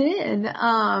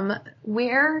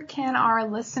 Where can our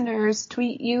listeners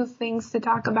tweet you things to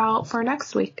talk about for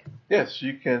next week? Yes,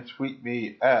 you can tweet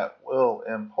me at Will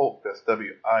M. Polk. That's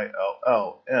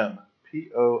WILLMPOLK.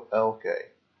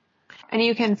 And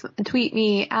you can tweet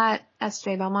me at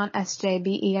SJ Belmont,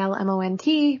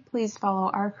 SJBELMONT. Please follow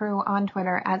our crew on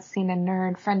Twitter at Scene and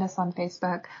Nerd. Friend us on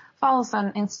Facebook. Follow us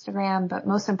on Instagram, but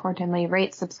most importantly,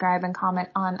 rate, subscribe, and comment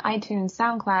on iTunes,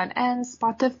 SoundCloud, and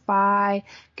Spotify.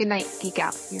 Good night, Geek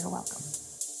Out. You're welcome.